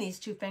between these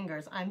 2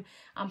 fingers. I'm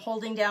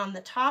holding down the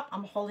top,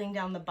 I'm holding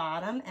down the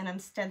bottom, and I'm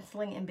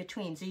stenciling in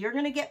between. So you're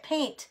gonna get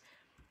paint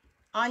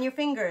on your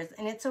fingers,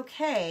 and it's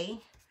okay.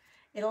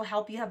 It'll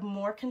help you have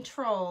more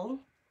control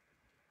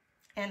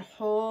and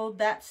hold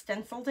that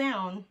stencil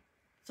down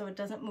so it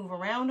doesn't move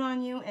around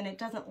on you and it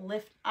doesn't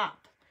lift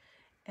up.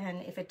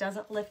 And if it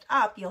doesn't lift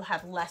up, you'll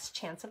have less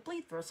chance of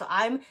bleed through. So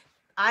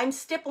I'm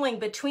stippling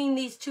between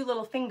these 2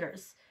 little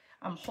fingers.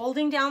 I'm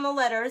holding down the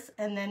letters,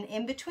 and then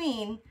in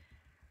between,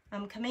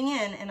 I'm coming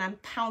in and I'm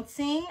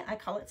pouncing, I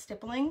call it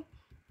stippling,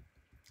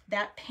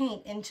 that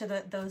paint into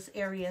those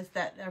areas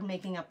that are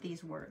making up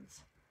these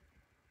words.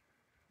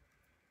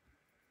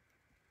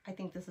 I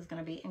think this is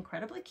going to be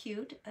incredibly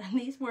cute, and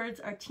these words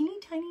are teeny,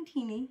 tiny,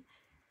 teeny,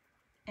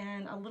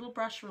 and a little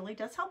brush really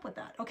does help with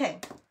that. Okay,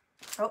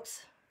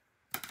 oops,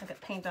 I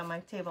got paint on my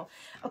table.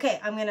 Okay,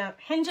 I'm going to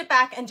hinge it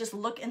back and just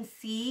look and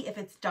see if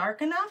it's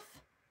dark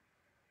enough.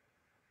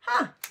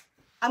 Huh.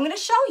 I'm going to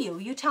show you.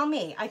 You tell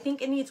me. I think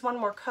it needs one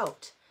more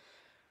coat.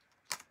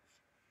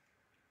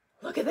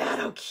 Look at that.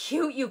 How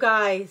cute, you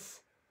guys.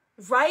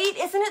 Right?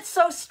 Isn't it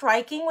so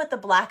striking with the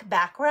black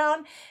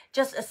background?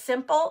 Just a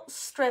simple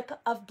strip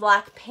of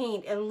black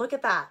paint. And look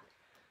at that.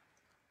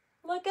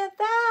 Look at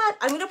that.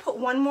 I'm going to put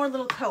one more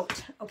little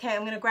coat. Okay,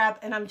 I'm going to grab,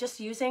 and I'm just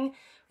using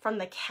from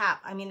the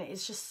cap. I mean,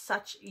 it's just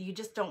such, you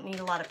just don't need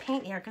a lot of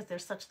paint here because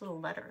there's such little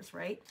letters,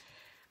 right?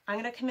 I'm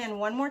going to come in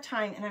one more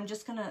time, and I'm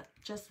just going to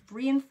just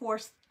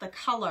reinforce the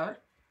color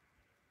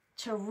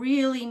to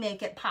really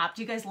make it pop.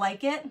 Do you guys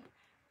like it?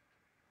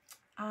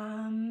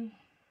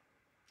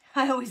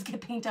 I always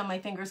get paint on my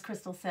fingers,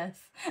 Crystal says.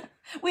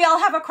 We all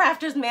have a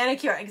crafter's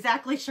manicure.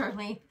 Exactly,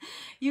 Charlene.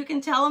 You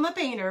can tell I'm a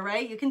painter,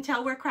 right? You can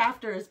tell we're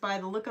crafters by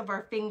the look of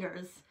our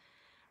fingers,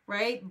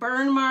 right?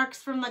 Burn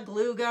marks from the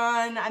glue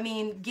gun. I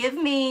mean, give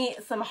me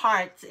some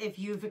hearts if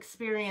you've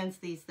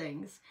experienced these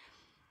things,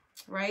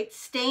 right?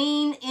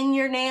 Stain in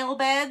your nail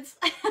beds.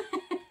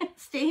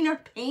 Stain or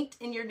paint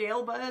in your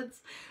nail beds.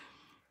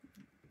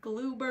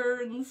 Glue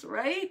burns,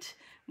 right?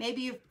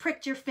 Maybe you've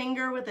pricked your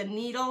finger with a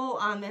needle.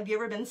 Have you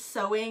ever been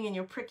sewing and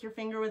you prick your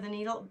finger with a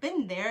needle?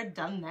 Been there,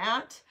 done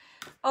that.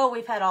 Oh,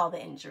 we've had all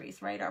the injuries,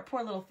 right? Our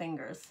poor little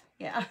fingers.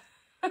 Yeah.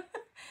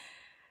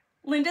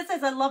 Linda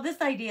says, I love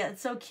this idea.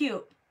 It's so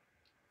cute.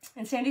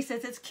 And Sandy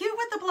says, it's cute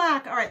with the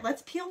black. All right,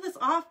 let's peel this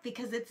off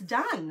because it's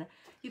done.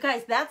 You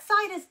guys, that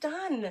side is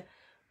done.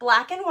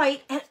 Black and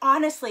white. And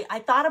honestly, I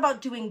thought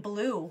about doing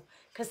blue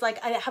because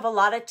like I have a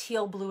lot of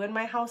teal blue in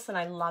my house and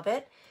I love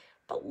it.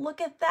 But look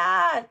at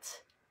that.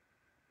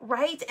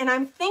 Right? And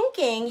I'm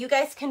thinking, you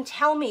guys can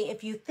tell me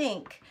if you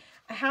think,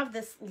 I have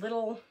this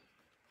little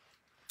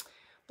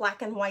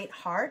black and white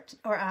heart,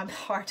 or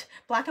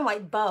black and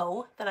white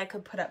bow that I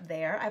could put up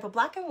there. I have a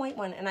black and white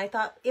one, and I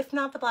thought, if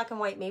not the black and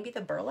white, maybe the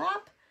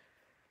burlap?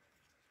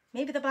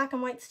 Maybe the black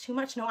and white's too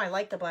much. No, I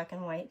like the black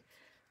and white.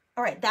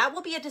 All right, that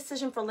will be a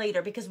decision for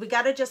later because we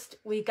gotta just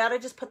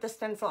put the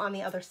stencil on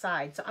the other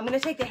side. So I'm gonna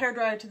take the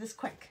hairdryer to this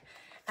quick,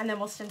 and then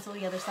we'll stencil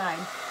the other side.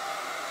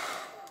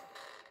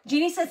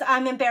 Jeannie says,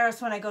 I'm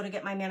embarrassed when I go to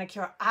get my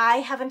manicure. I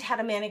haven't had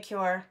a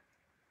manicure,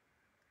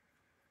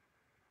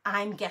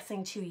 I'm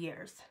guessing 2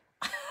 years.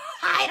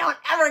 I don't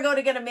ever go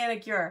to get a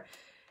manicure.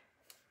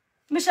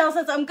 Michelle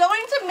says, I'm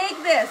going to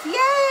make this. Yay!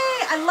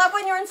 I love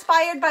when you're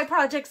inspired by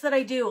projects that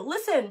I do.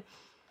 Listen,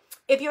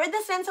 if you're in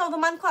the Stencil of the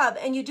Month Club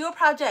and you do a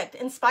project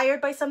inspired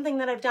by something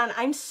that I've done,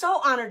 I'm so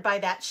honored by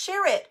that.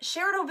 Share it.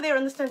 Share it over there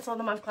in the Stencil of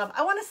the Month Club.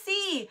 I want to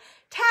see.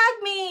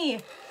 Tag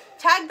me.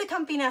 Tag the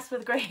Comfy Nest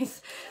with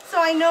Grace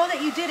so I know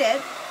that you did it.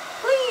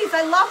 Please,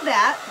 I love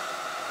that.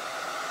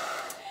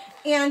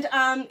 And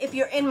if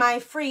you're in my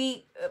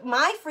free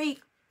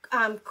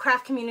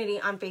craft community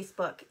on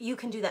Facebook, you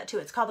can do that too.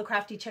 It's called the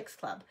Crafty Chicks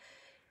Club.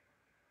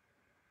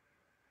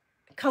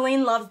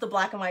 Colleen loves the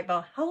black and white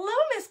bow. Hello,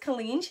 Miss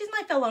Colleen. She's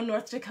my fellow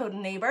North Dakota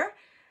neighbor.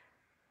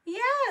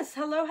 Yes,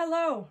 hello,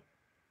 hello.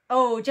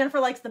 Oh, Jennifer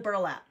likes the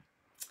burlap.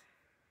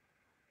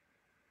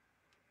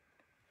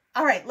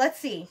 All right, let's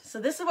see.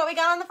 So this is what we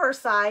got on the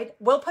first side.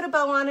 We'll put a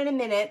bow on in a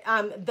minute.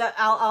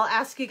 I'll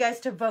ask you guys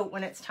to vote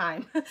when it's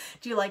time.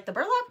 Do you like the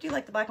burlap? Do you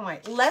like the black and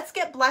white? Let's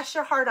get Bless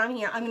Your Heart on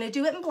here. I'm going to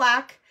do it in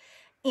black,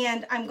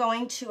 and I'm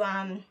going to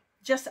I'm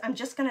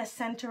just going to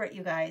center it,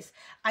 you guys.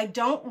 I'm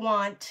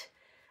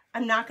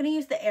not going to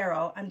use the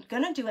arrow. I'm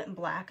going to do it in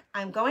black.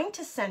 I'm going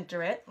to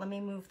center it. Let me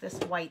move this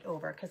white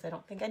over because I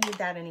don't think I need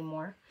that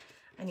anymore.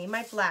 I need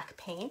my black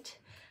paint.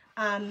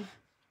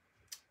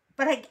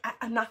 But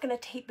I'm not going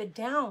to tape it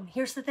down.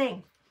 Here's the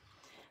thing.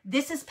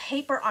 This is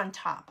paper on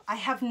top. I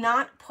have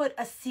not put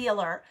a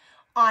sealer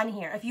on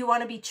here. If you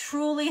want to be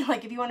truly,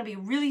 like if you want to be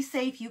really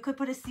safe, you could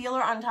put a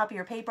sealer on top of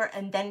your paper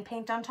and then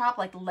paint on top,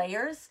 like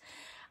layers.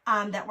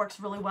 That works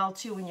really well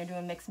too when you're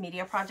doing mixed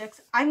media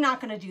projects. I'm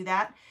not going to do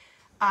that.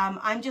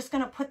 I'm just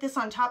going to put this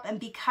on top, and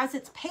because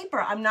it's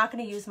paper, I'm not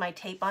going to use my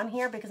tape on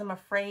here because I'm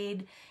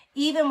afraid,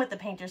 even with the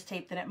painter's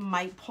tape, that it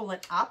might pull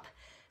it up.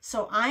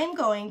 So I'm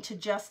going to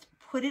just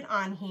put it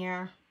on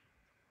here.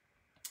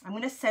 I'm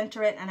going to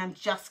center it, and I'm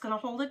just going to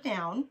hold it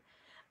down.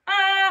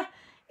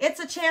 It's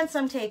a chance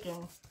I'm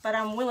taking, but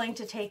I'm willing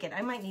to take it.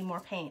 I might need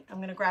more paint. I'm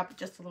going to grab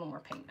just a little more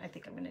paint. I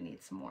think I'm going to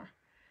need some more.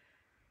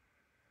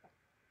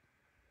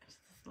 Just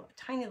this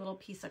tiny little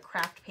piece of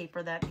craft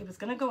paper that it was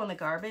going to go in the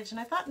garbage, and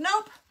I thought,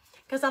 nope,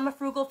 because I'm a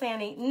frugal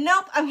fanny.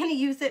 Nope, I'm going to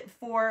use it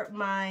for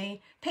my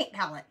paint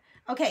palette.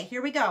 Okay,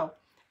 here we go.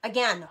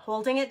 Again,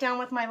 holding it down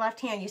with my left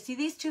hand. You see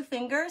these two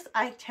fingers?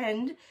 I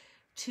tend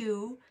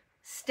to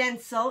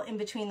stencil in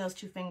between those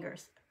two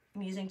fingers.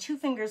 I'm using two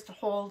fingers to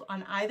hold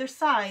on either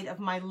side of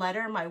my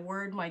letter, my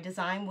word, my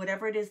design,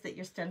 whatever it is that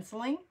you're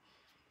stenciling.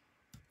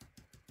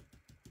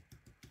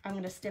 I'm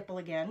going to stipple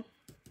again.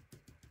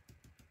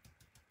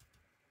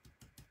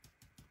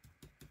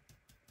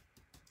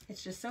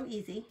 It's just so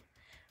easy.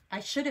 I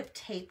should have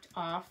taped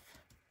off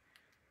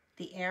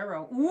the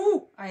arrow.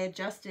 Ooh, I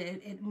adjusted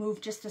it. It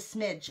moved just a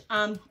smidge.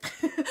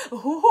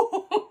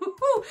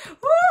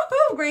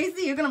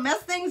 Gracie, you're going to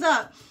mess things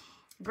up.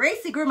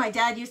 Gracie grew. My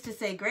dad used to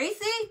say, Gracie,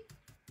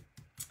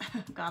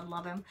 God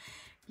love him,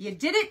 you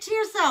did it to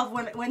yourself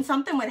when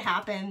something would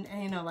happen,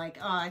 and you know, like,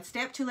 oh, I'd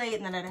stay up too late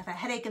and then I'd have a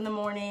headache in the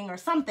morning or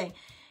something.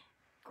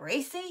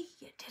 Gracie,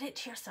 you did it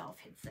to yourself,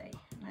 he'd say.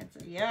 And I'd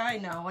say, yeah, I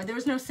know. And there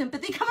was no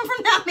sympathy coming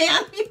from that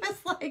man. He was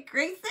like,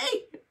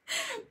 Gracie,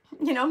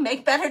 you know,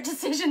 make better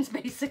decisions,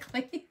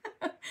 basically.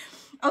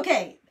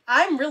 Okay,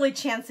 I'm really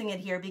chancing it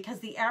here because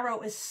the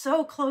arrow is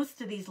so close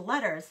to these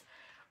letters.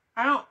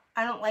 I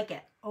don't like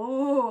it.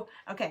 Oh,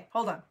 okay,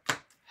 hold on.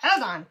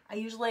 Hold on. I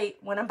usually,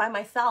 when I'm by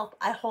myself,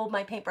 I hold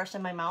my paintbrush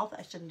in my mouth.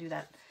 I shouldn't do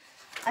that.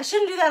 I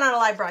shouldn't do that on a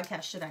live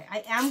broadcast, should I?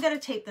 I am going to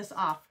tape this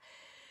off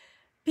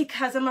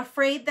because I'm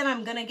afraid that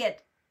I'm going to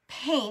get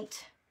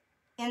paint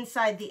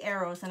inside the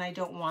arrows, and I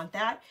don't want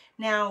that.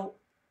 Now,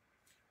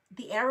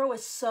 the arrow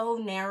is so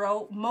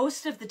narrow.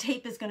 Most of the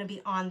tape is going to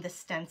be on the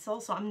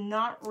stencil, so I'm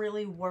not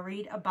really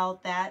worried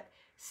about that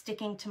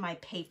sticking to my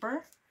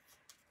paper.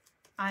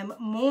 I'm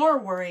more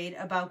worried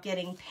about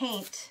getting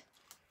paint,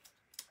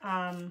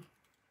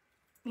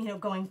 you know,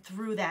 going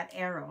through that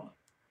arrow.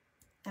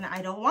 And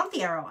I don't want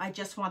the arrow. I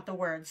just want the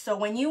words. So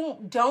when you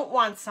don't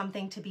want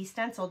something to be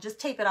stenciled,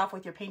 just tape it off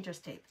with your painter's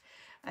tape.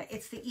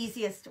 It's the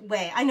easiest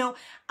way. I know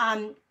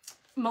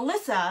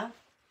Melissa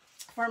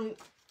from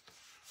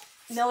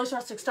Miller's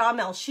Rustic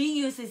Sawmill, she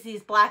uses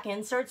these black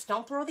inserts.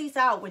 Don't throw these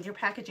out when you're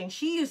packaging.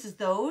 She uses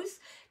those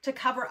to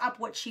cover up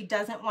what she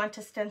doesn't want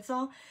to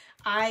stencil.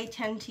 I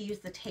tend to use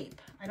the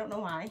tape. I don't know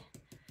why.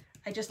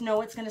 I just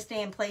know it's going to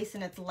stay in place,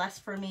 and it's less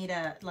for me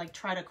to like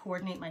try to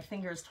coordinate my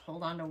fingers to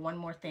hold on to one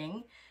more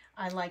thing.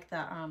 I like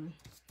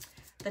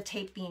the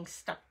tape being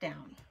stuck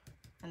down,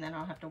 and then I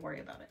don't have to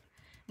worry about it.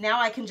 Now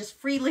I can just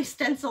freely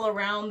stencil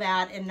around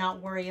that and not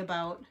worry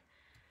about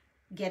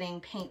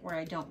getting paint where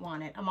I don't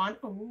want it. I'm on,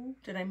 oh,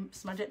 did I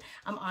smudge it?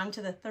 I'm on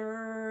to the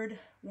third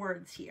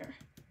words here,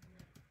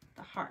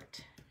 the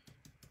heart.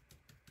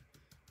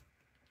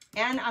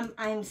 And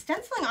I'm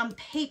stenciling on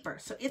paper,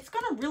 so it's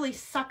gonna really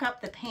suck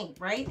up the paint,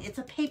 right? It's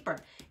a paper.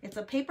 It's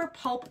a paper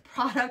pulp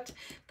product.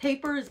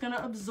 Paper is gonna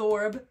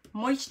absorb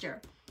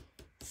moisture.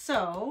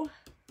 So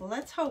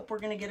let's hope we're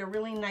gonna get a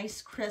really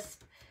nice,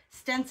 crisp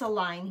stencil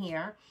line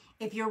here.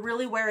 If you're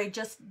really worried,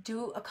 just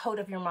do a coat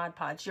of your Mod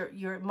Podge.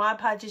 Your Mod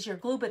Podge is your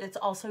glue, but it's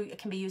also, it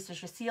can be used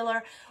as your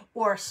sealer,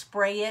 or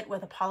spray it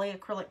with a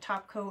polyacrylic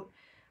top coat.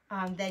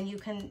 Then you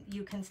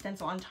can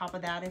stencil on top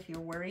of that if you're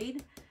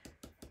worried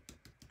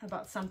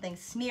about something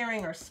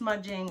smearing or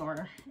smudging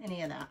or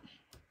any of that.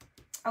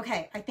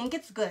 Okay, I think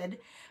it's good,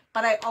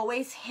 but I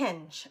always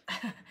hinge.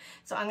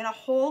 So I'm gonna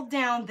hold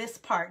down this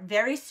part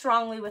very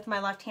strongly with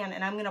my left hand,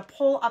 and I'm gonna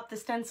pull up the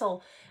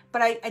stencil,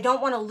 but I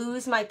don't wanna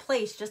lose my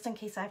place just in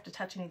case I have to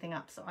touch anything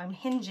up. So I'm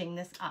hinging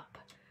this up.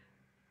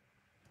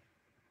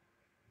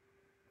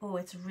 Oh,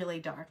 it's really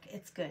dark.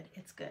 It's good,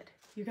 it's good.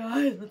 You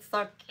guys, it's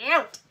so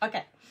cute.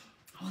 Okay,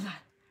 hold on.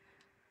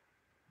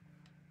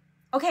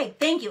 Okay,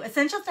 thank you.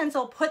 Essential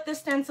Stencil put the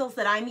stencils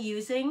that I'm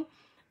using.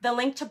 The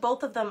link to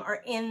both of them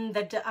are in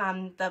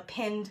the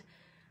pinned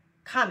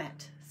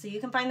comment. So you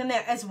can find them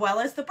there as well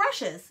as the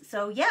brushes.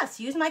 So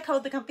yes, use my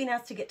code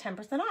THECOMFYNEST to get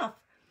 10% off.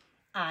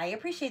 I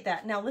appreciate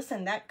that. Now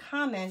listen, that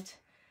comment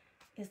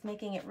is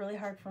making it really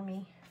hard for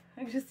me.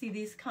 I just see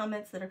these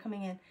comments that are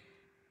coming in.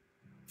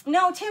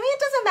 No, Tammy, it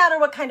doesn't matter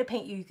what kind of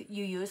paint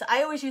you use.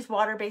 I always use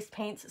water-based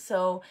paints,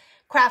 so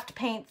craft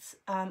paints,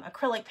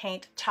 acrylic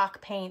paint, chalk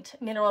paint,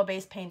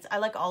 mineral-based paints. I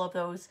like all of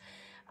those.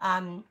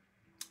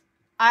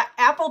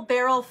 Apple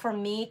Barrel for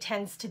me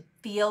tends to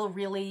feel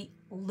really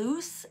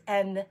loose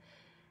and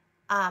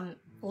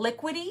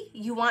liquidy.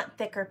 You want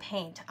thicker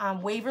paint.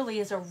 Waverly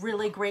is a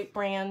really great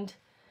brand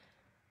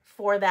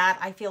for that.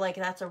 I feel like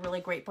that's a really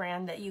great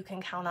brand that you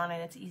can count on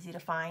and it's easy to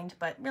find,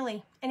 but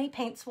really any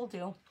paints will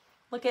do.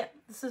 Look at,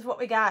 this is what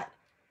we got.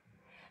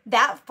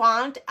 That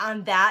font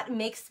on that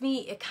makes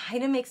me, it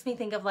kind of makes me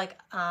think of like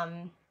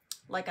a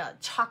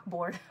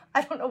chalkboard.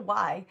 I don't know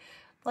why.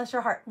 Bless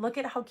your heart. Look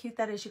at how cute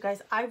that is, you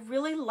guys. I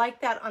really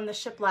like that on the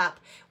shiplap.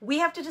 We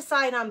have to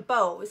decide on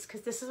bows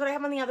because this is what I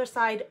have on the other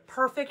side.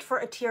 Perfect for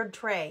a tiered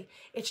tray.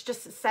 It's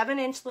just a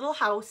 7-inch little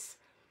house.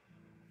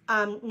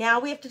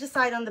 Now we have to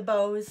decide on the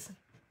bows.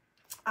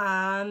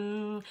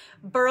 I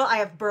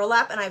have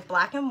burlap and I have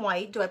black and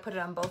white. Do I put it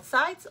on both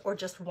sides or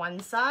just one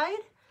side?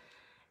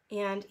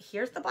 And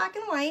here's the black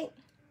and white.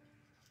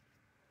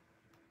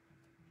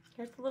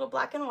 Here's the little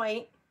black and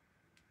white.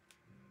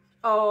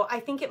 Oh, I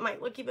think it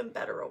might look even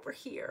better over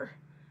here.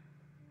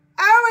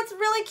 Oh, it's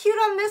really cute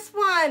on this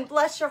one.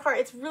 Bless your heart.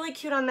 It's really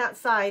cute on that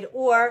side.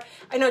 Or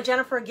I know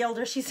Jennifer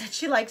Gilder, she said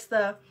she likes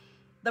the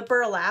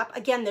burlap.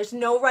 Again, there's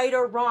no right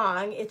or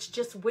wrong. It's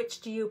just which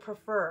do you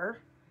prefer?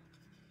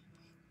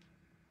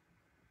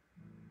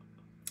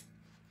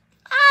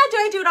 Do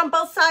I do it on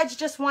both sides,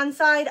 just one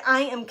side?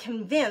 I am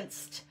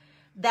convinced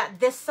that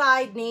this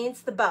side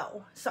needs the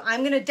bow. So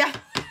I'm going to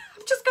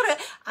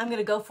I'm going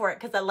to go for it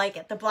because I like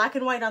it. The black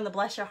and white on the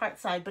Bless Your Heart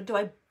side, but do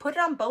I put it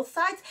on both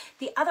sides?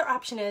 The other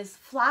option is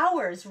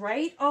flowers,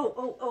 right?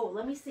 Oh,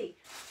 let me see.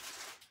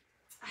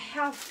 I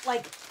have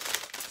like,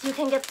 you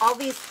can get all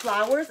these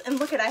flowers and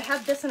look at, I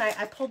had this and I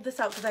pulled this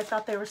out because I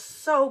thought they were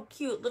so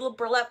cute, little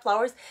burlap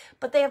flowers,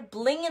 but they have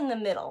bling in the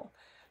middle.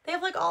 They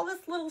have like all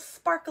this little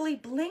sparkly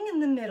bling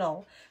in the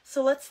middle.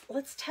 So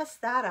let's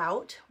test that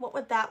out. What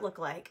would that look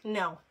like?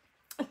 No.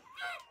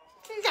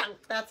 No,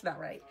 that's not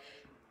right.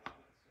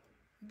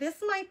 This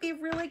might be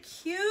really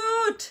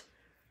cute.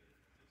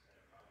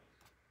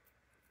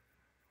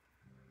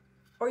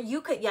 Or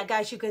you could, yeah,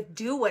 guys, you could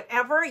do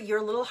whatever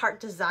your little heart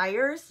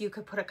desires. You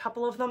could put a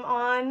couple of them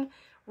on,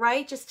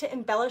 right? Just to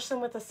embellish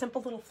them with a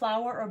simple little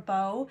flower or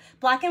bow.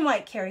 Black and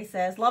white, Carrie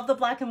says. Love the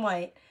black and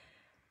white.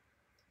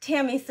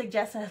 Tammy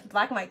suggests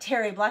black and white.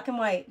 Terry, black and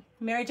white.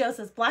 Mary Jo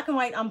says black and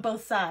white on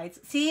both sides.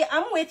 See,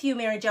 I'm with you,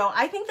 Mary Jo.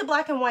 I think the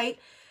black and white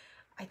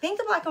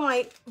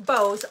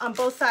bows on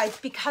both sides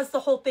because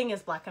the whole thing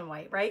is black and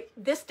white, right?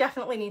 This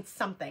definitely needs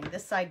something.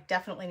 This side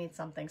definitely needs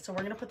something. So we're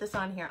going to put this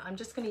on here. I'm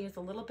just going to use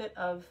a little bit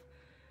of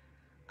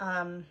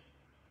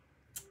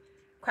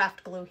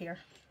craft glue here.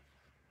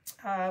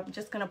 I'm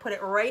just going to put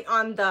it right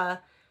on the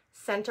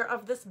center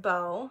of this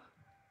bow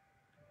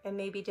and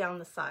maybe down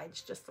the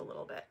sides just a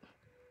little bit.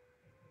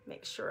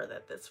 Make sure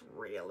that this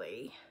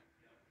really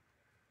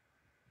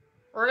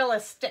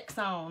sticks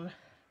on.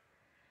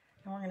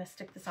 And we're going to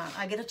stick this on.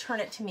 I get to turn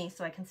it to me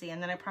so I can see.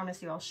 And then I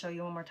promise you I'll show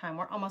you one more time.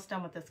 We're almost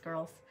done with this,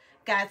 girls.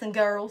 Guys and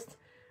girls.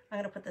 I'm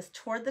going to put this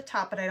toward the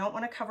top, but I don't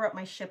want to cover up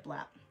my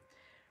shiplap.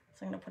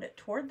 So I'm going to put it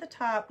toward the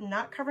top,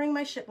 not covering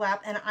my shiplap.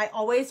 And I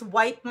always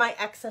wipe my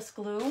excess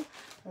glue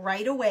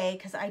right away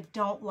because I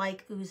don't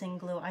like oozing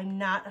glue. I'm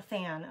not a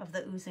fan of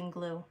the oozing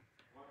glue.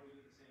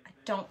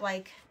 Don't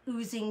like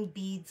oozing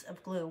beads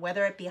of glue,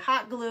 whether it be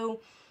hot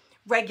glue,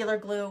 regular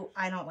glue,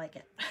 I don't like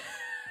it.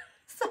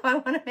 So I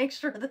want to make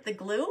sure that the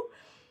glue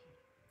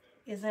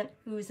isn't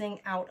oozing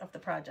out of the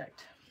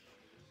project.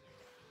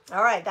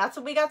 All right, that's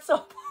what we got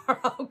so far.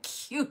 How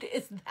cute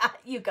is that,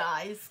 you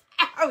guys?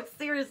 Oh,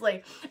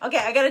 seriously. Okay,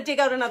 I got to dig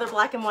out another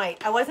black and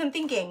white. I wasn't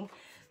thinking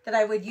that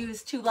I would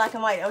use 2 black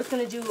and white. I was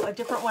going to do a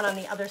different one on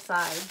the other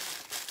side.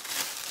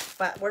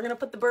 But we're going to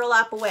put the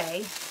burlap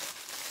away.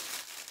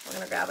 We're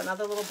going to grab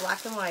another little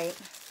black and white.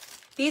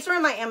 These are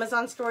in my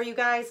Amazon store, you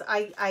guys.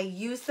 I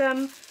use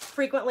them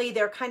frequently.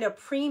 They're kind of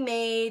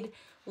pre-made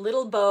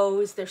little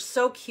bows. They're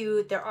so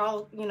cute. They're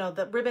all, you know,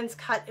 the ribbon's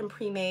cut and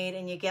pre-made,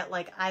 and you get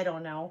like, I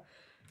don't know,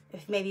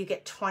 if maybe you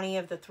get 20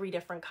 of the 3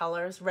 different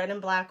colors, red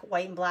and black,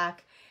 white and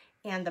black,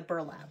 and the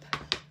burlap.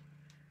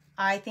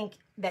 I think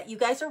that you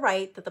guys are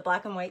right that the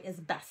black and white is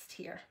best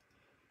here.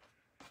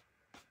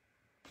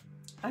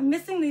 I'm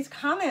missing these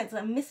comments.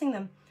 I'm missing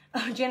them.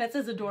 Oh, Janet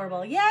says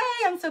adorable. Yay!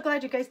 I'm so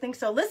glad you guys think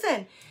so.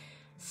 Listen,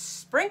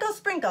 sprinkle,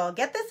 sprinkle.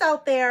 Get this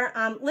out there.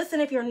 Listen,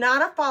 if you're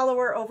not a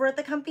follower over at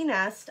The Comfy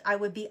Nest, I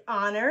would be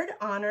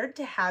honored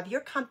to have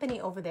your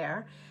company over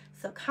there.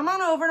 So come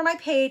on over to my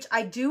page.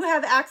 I do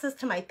have access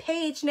to my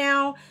page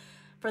now.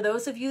 For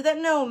those of you that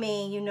know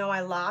me, you know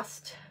I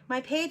lost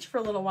my page for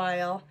a little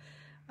while.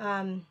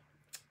 Some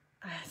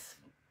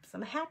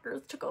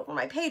hackers took over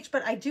my page,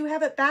 but I do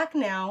have it back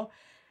now.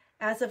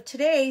 as of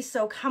today.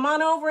 So come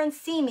on over and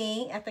see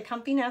me at the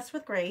Comfy Nest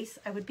with Grace.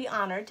 I would be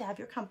honored to have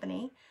your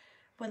company.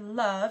 Would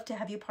love to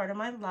have you part of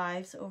my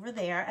lives over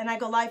there. And I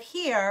go live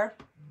here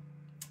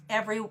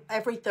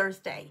every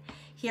Thursday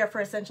here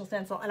for Essential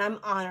Stencil, and I'm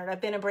honored.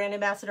 I've been a brand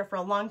ambassador for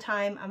a long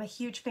time. I'm a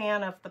huge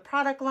fan of the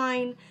product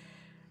line.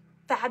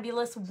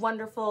 Fabulous,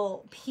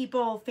 wonderful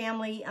people,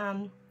 family,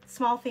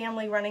 small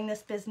family running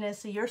this business.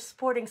 So you're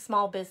supporting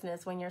small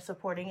business when you're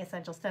supporting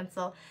Essential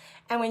Stencil.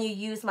 And when you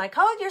use my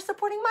code, you're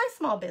supporting my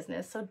small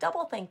business. So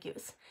double thank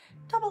yous.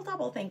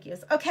 Double thank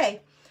yous.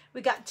 Okay,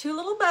 we got 2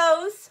 little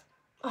bows.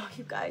 Oh,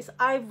 you guys,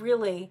 I'm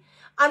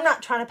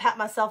not trying to pat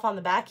myself on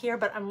the back here,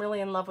 but I'm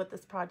really in love with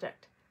this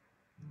project.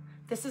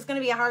 This is going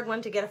to be a hard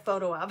one to get a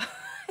photo of.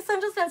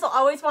 Essential Stencil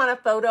always want a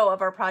photo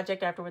of our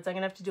project afterwards. I'm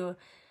going to have to do a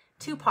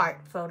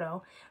 2-part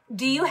photo.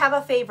 Do you have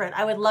a favorite?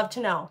 I would love to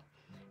know.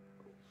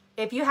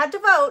 If you had to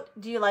vote,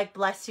 do you like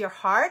Bless Your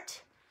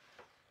Heart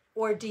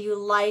or do you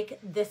like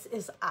This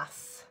Is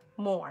Us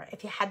more?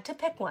 If you had to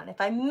pick one,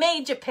 if I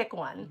made you pick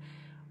one,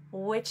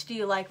 which do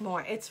you like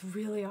more? It's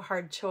really a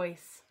hard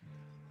choice.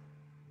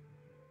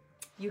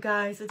 You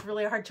guys, it's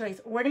really a hard choice.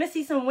 We're going to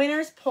see some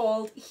winners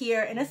pulled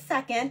here in a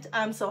second,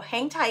 so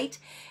hang tight,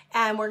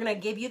 and we're going to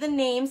give you the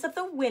names of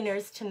the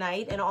winners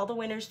tonight, and all the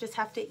winners just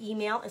have to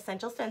email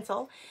Essential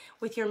Stencil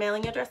with your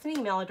mailing address and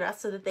email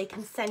address so that they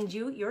can send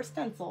you your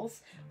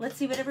stencils. Let's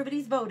see what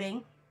everybody's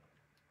voting.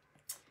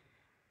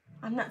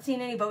 I'm not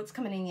seeing any votes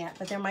coming in yet,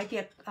 but there might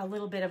be a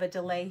little bit of a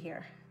delay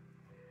here.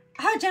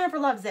 Oh, Jennifer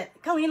loves it.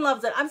 Colleen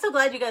loves it. I'm so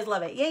glad you guys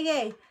love it. Yay,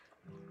 yay.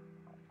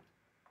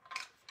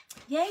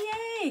 Yay,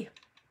 yay.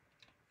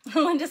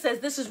 Linda says,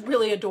 this is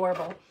really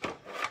adorable.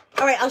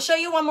 All right, I'll show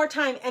you one more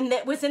time. And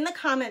that was in the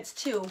comments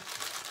too.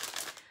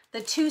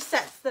 The 2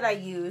 sets that I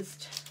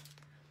used.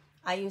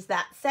 I used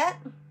that set.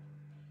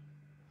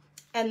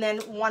 And then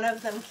one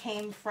of them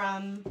came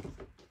from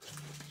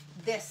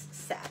this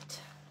set.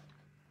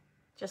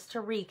 Just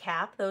to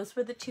recap, those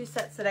were the 2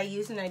 sets that I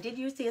used. And I did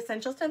use the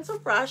Essential Stencil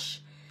brush.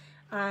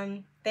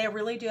 They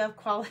really do have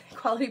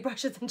quality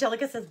brushes.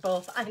 Angelica says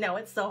both. I know,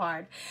 it's so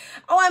hard.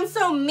 Oh, I'm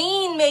so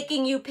mean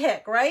making you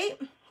pick, right?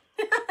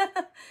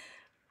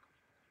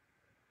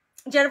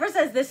 Jennifer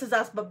says This Is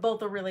Us, but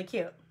both are really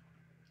cute.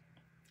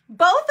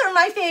 Both are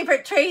my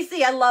favorite,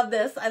 Tracy. I love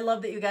this. I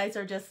love that you guys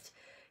are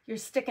you're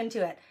sticking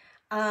to it.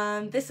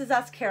 This Is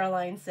Us,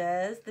 Caroline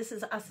says. This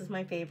Is Us is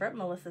my favorite,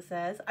 Melissa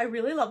says. I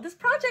really love this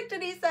project,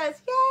 Denise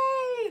says.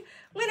 Yay!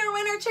 Winner,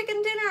 winner,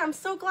 chicken dinner. I'm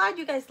so glad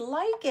you guys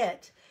like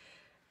it.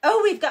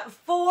 Oh, we've got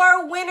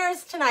 4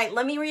 winners tonight.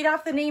 Let me read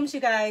off the names, you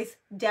guys.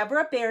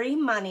 Deborah Berry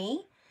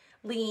Money,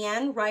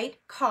 Leanne Wright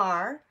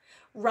Carr,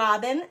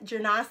 Robin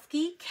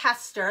Jernosky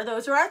Kester.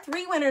 Those are our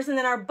 3 winners. And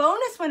then our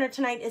bonus winner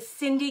tonight is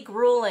Cindy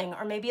Gruling,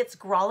 or maybe it's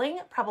Grulling,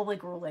 probably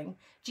Gruling.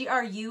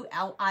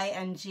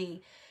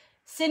 G-R-U-L-I-N-G.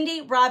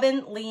 Cindy,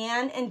 Robin,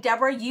 Leanne, and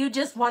Deborah, you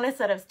just won a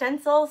set of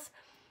stencils.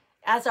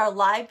 As our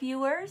live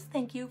viewers,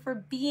 thank you for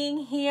being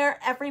here,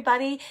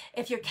 everybody.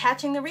 If you're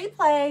catching the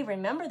replay,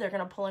 remember they're going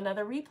to pull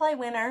another replay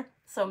winner,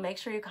 so make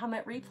sure you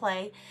comment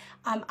replay.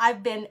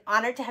 I've been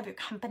honored to have your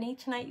company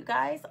tonight, you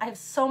guys. I have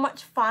so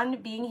much fun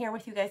being here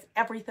with you guys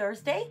every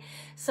Thursday,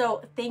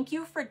 so thank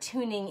you for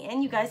tuning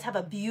in. You guys have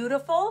a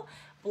beautiful,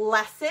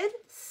 blessed,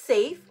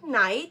 safe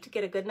night.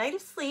 Get a good night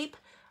of sleep.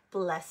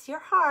 Bless your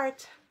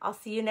heart. I'll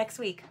see you next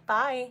week.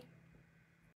 Bye.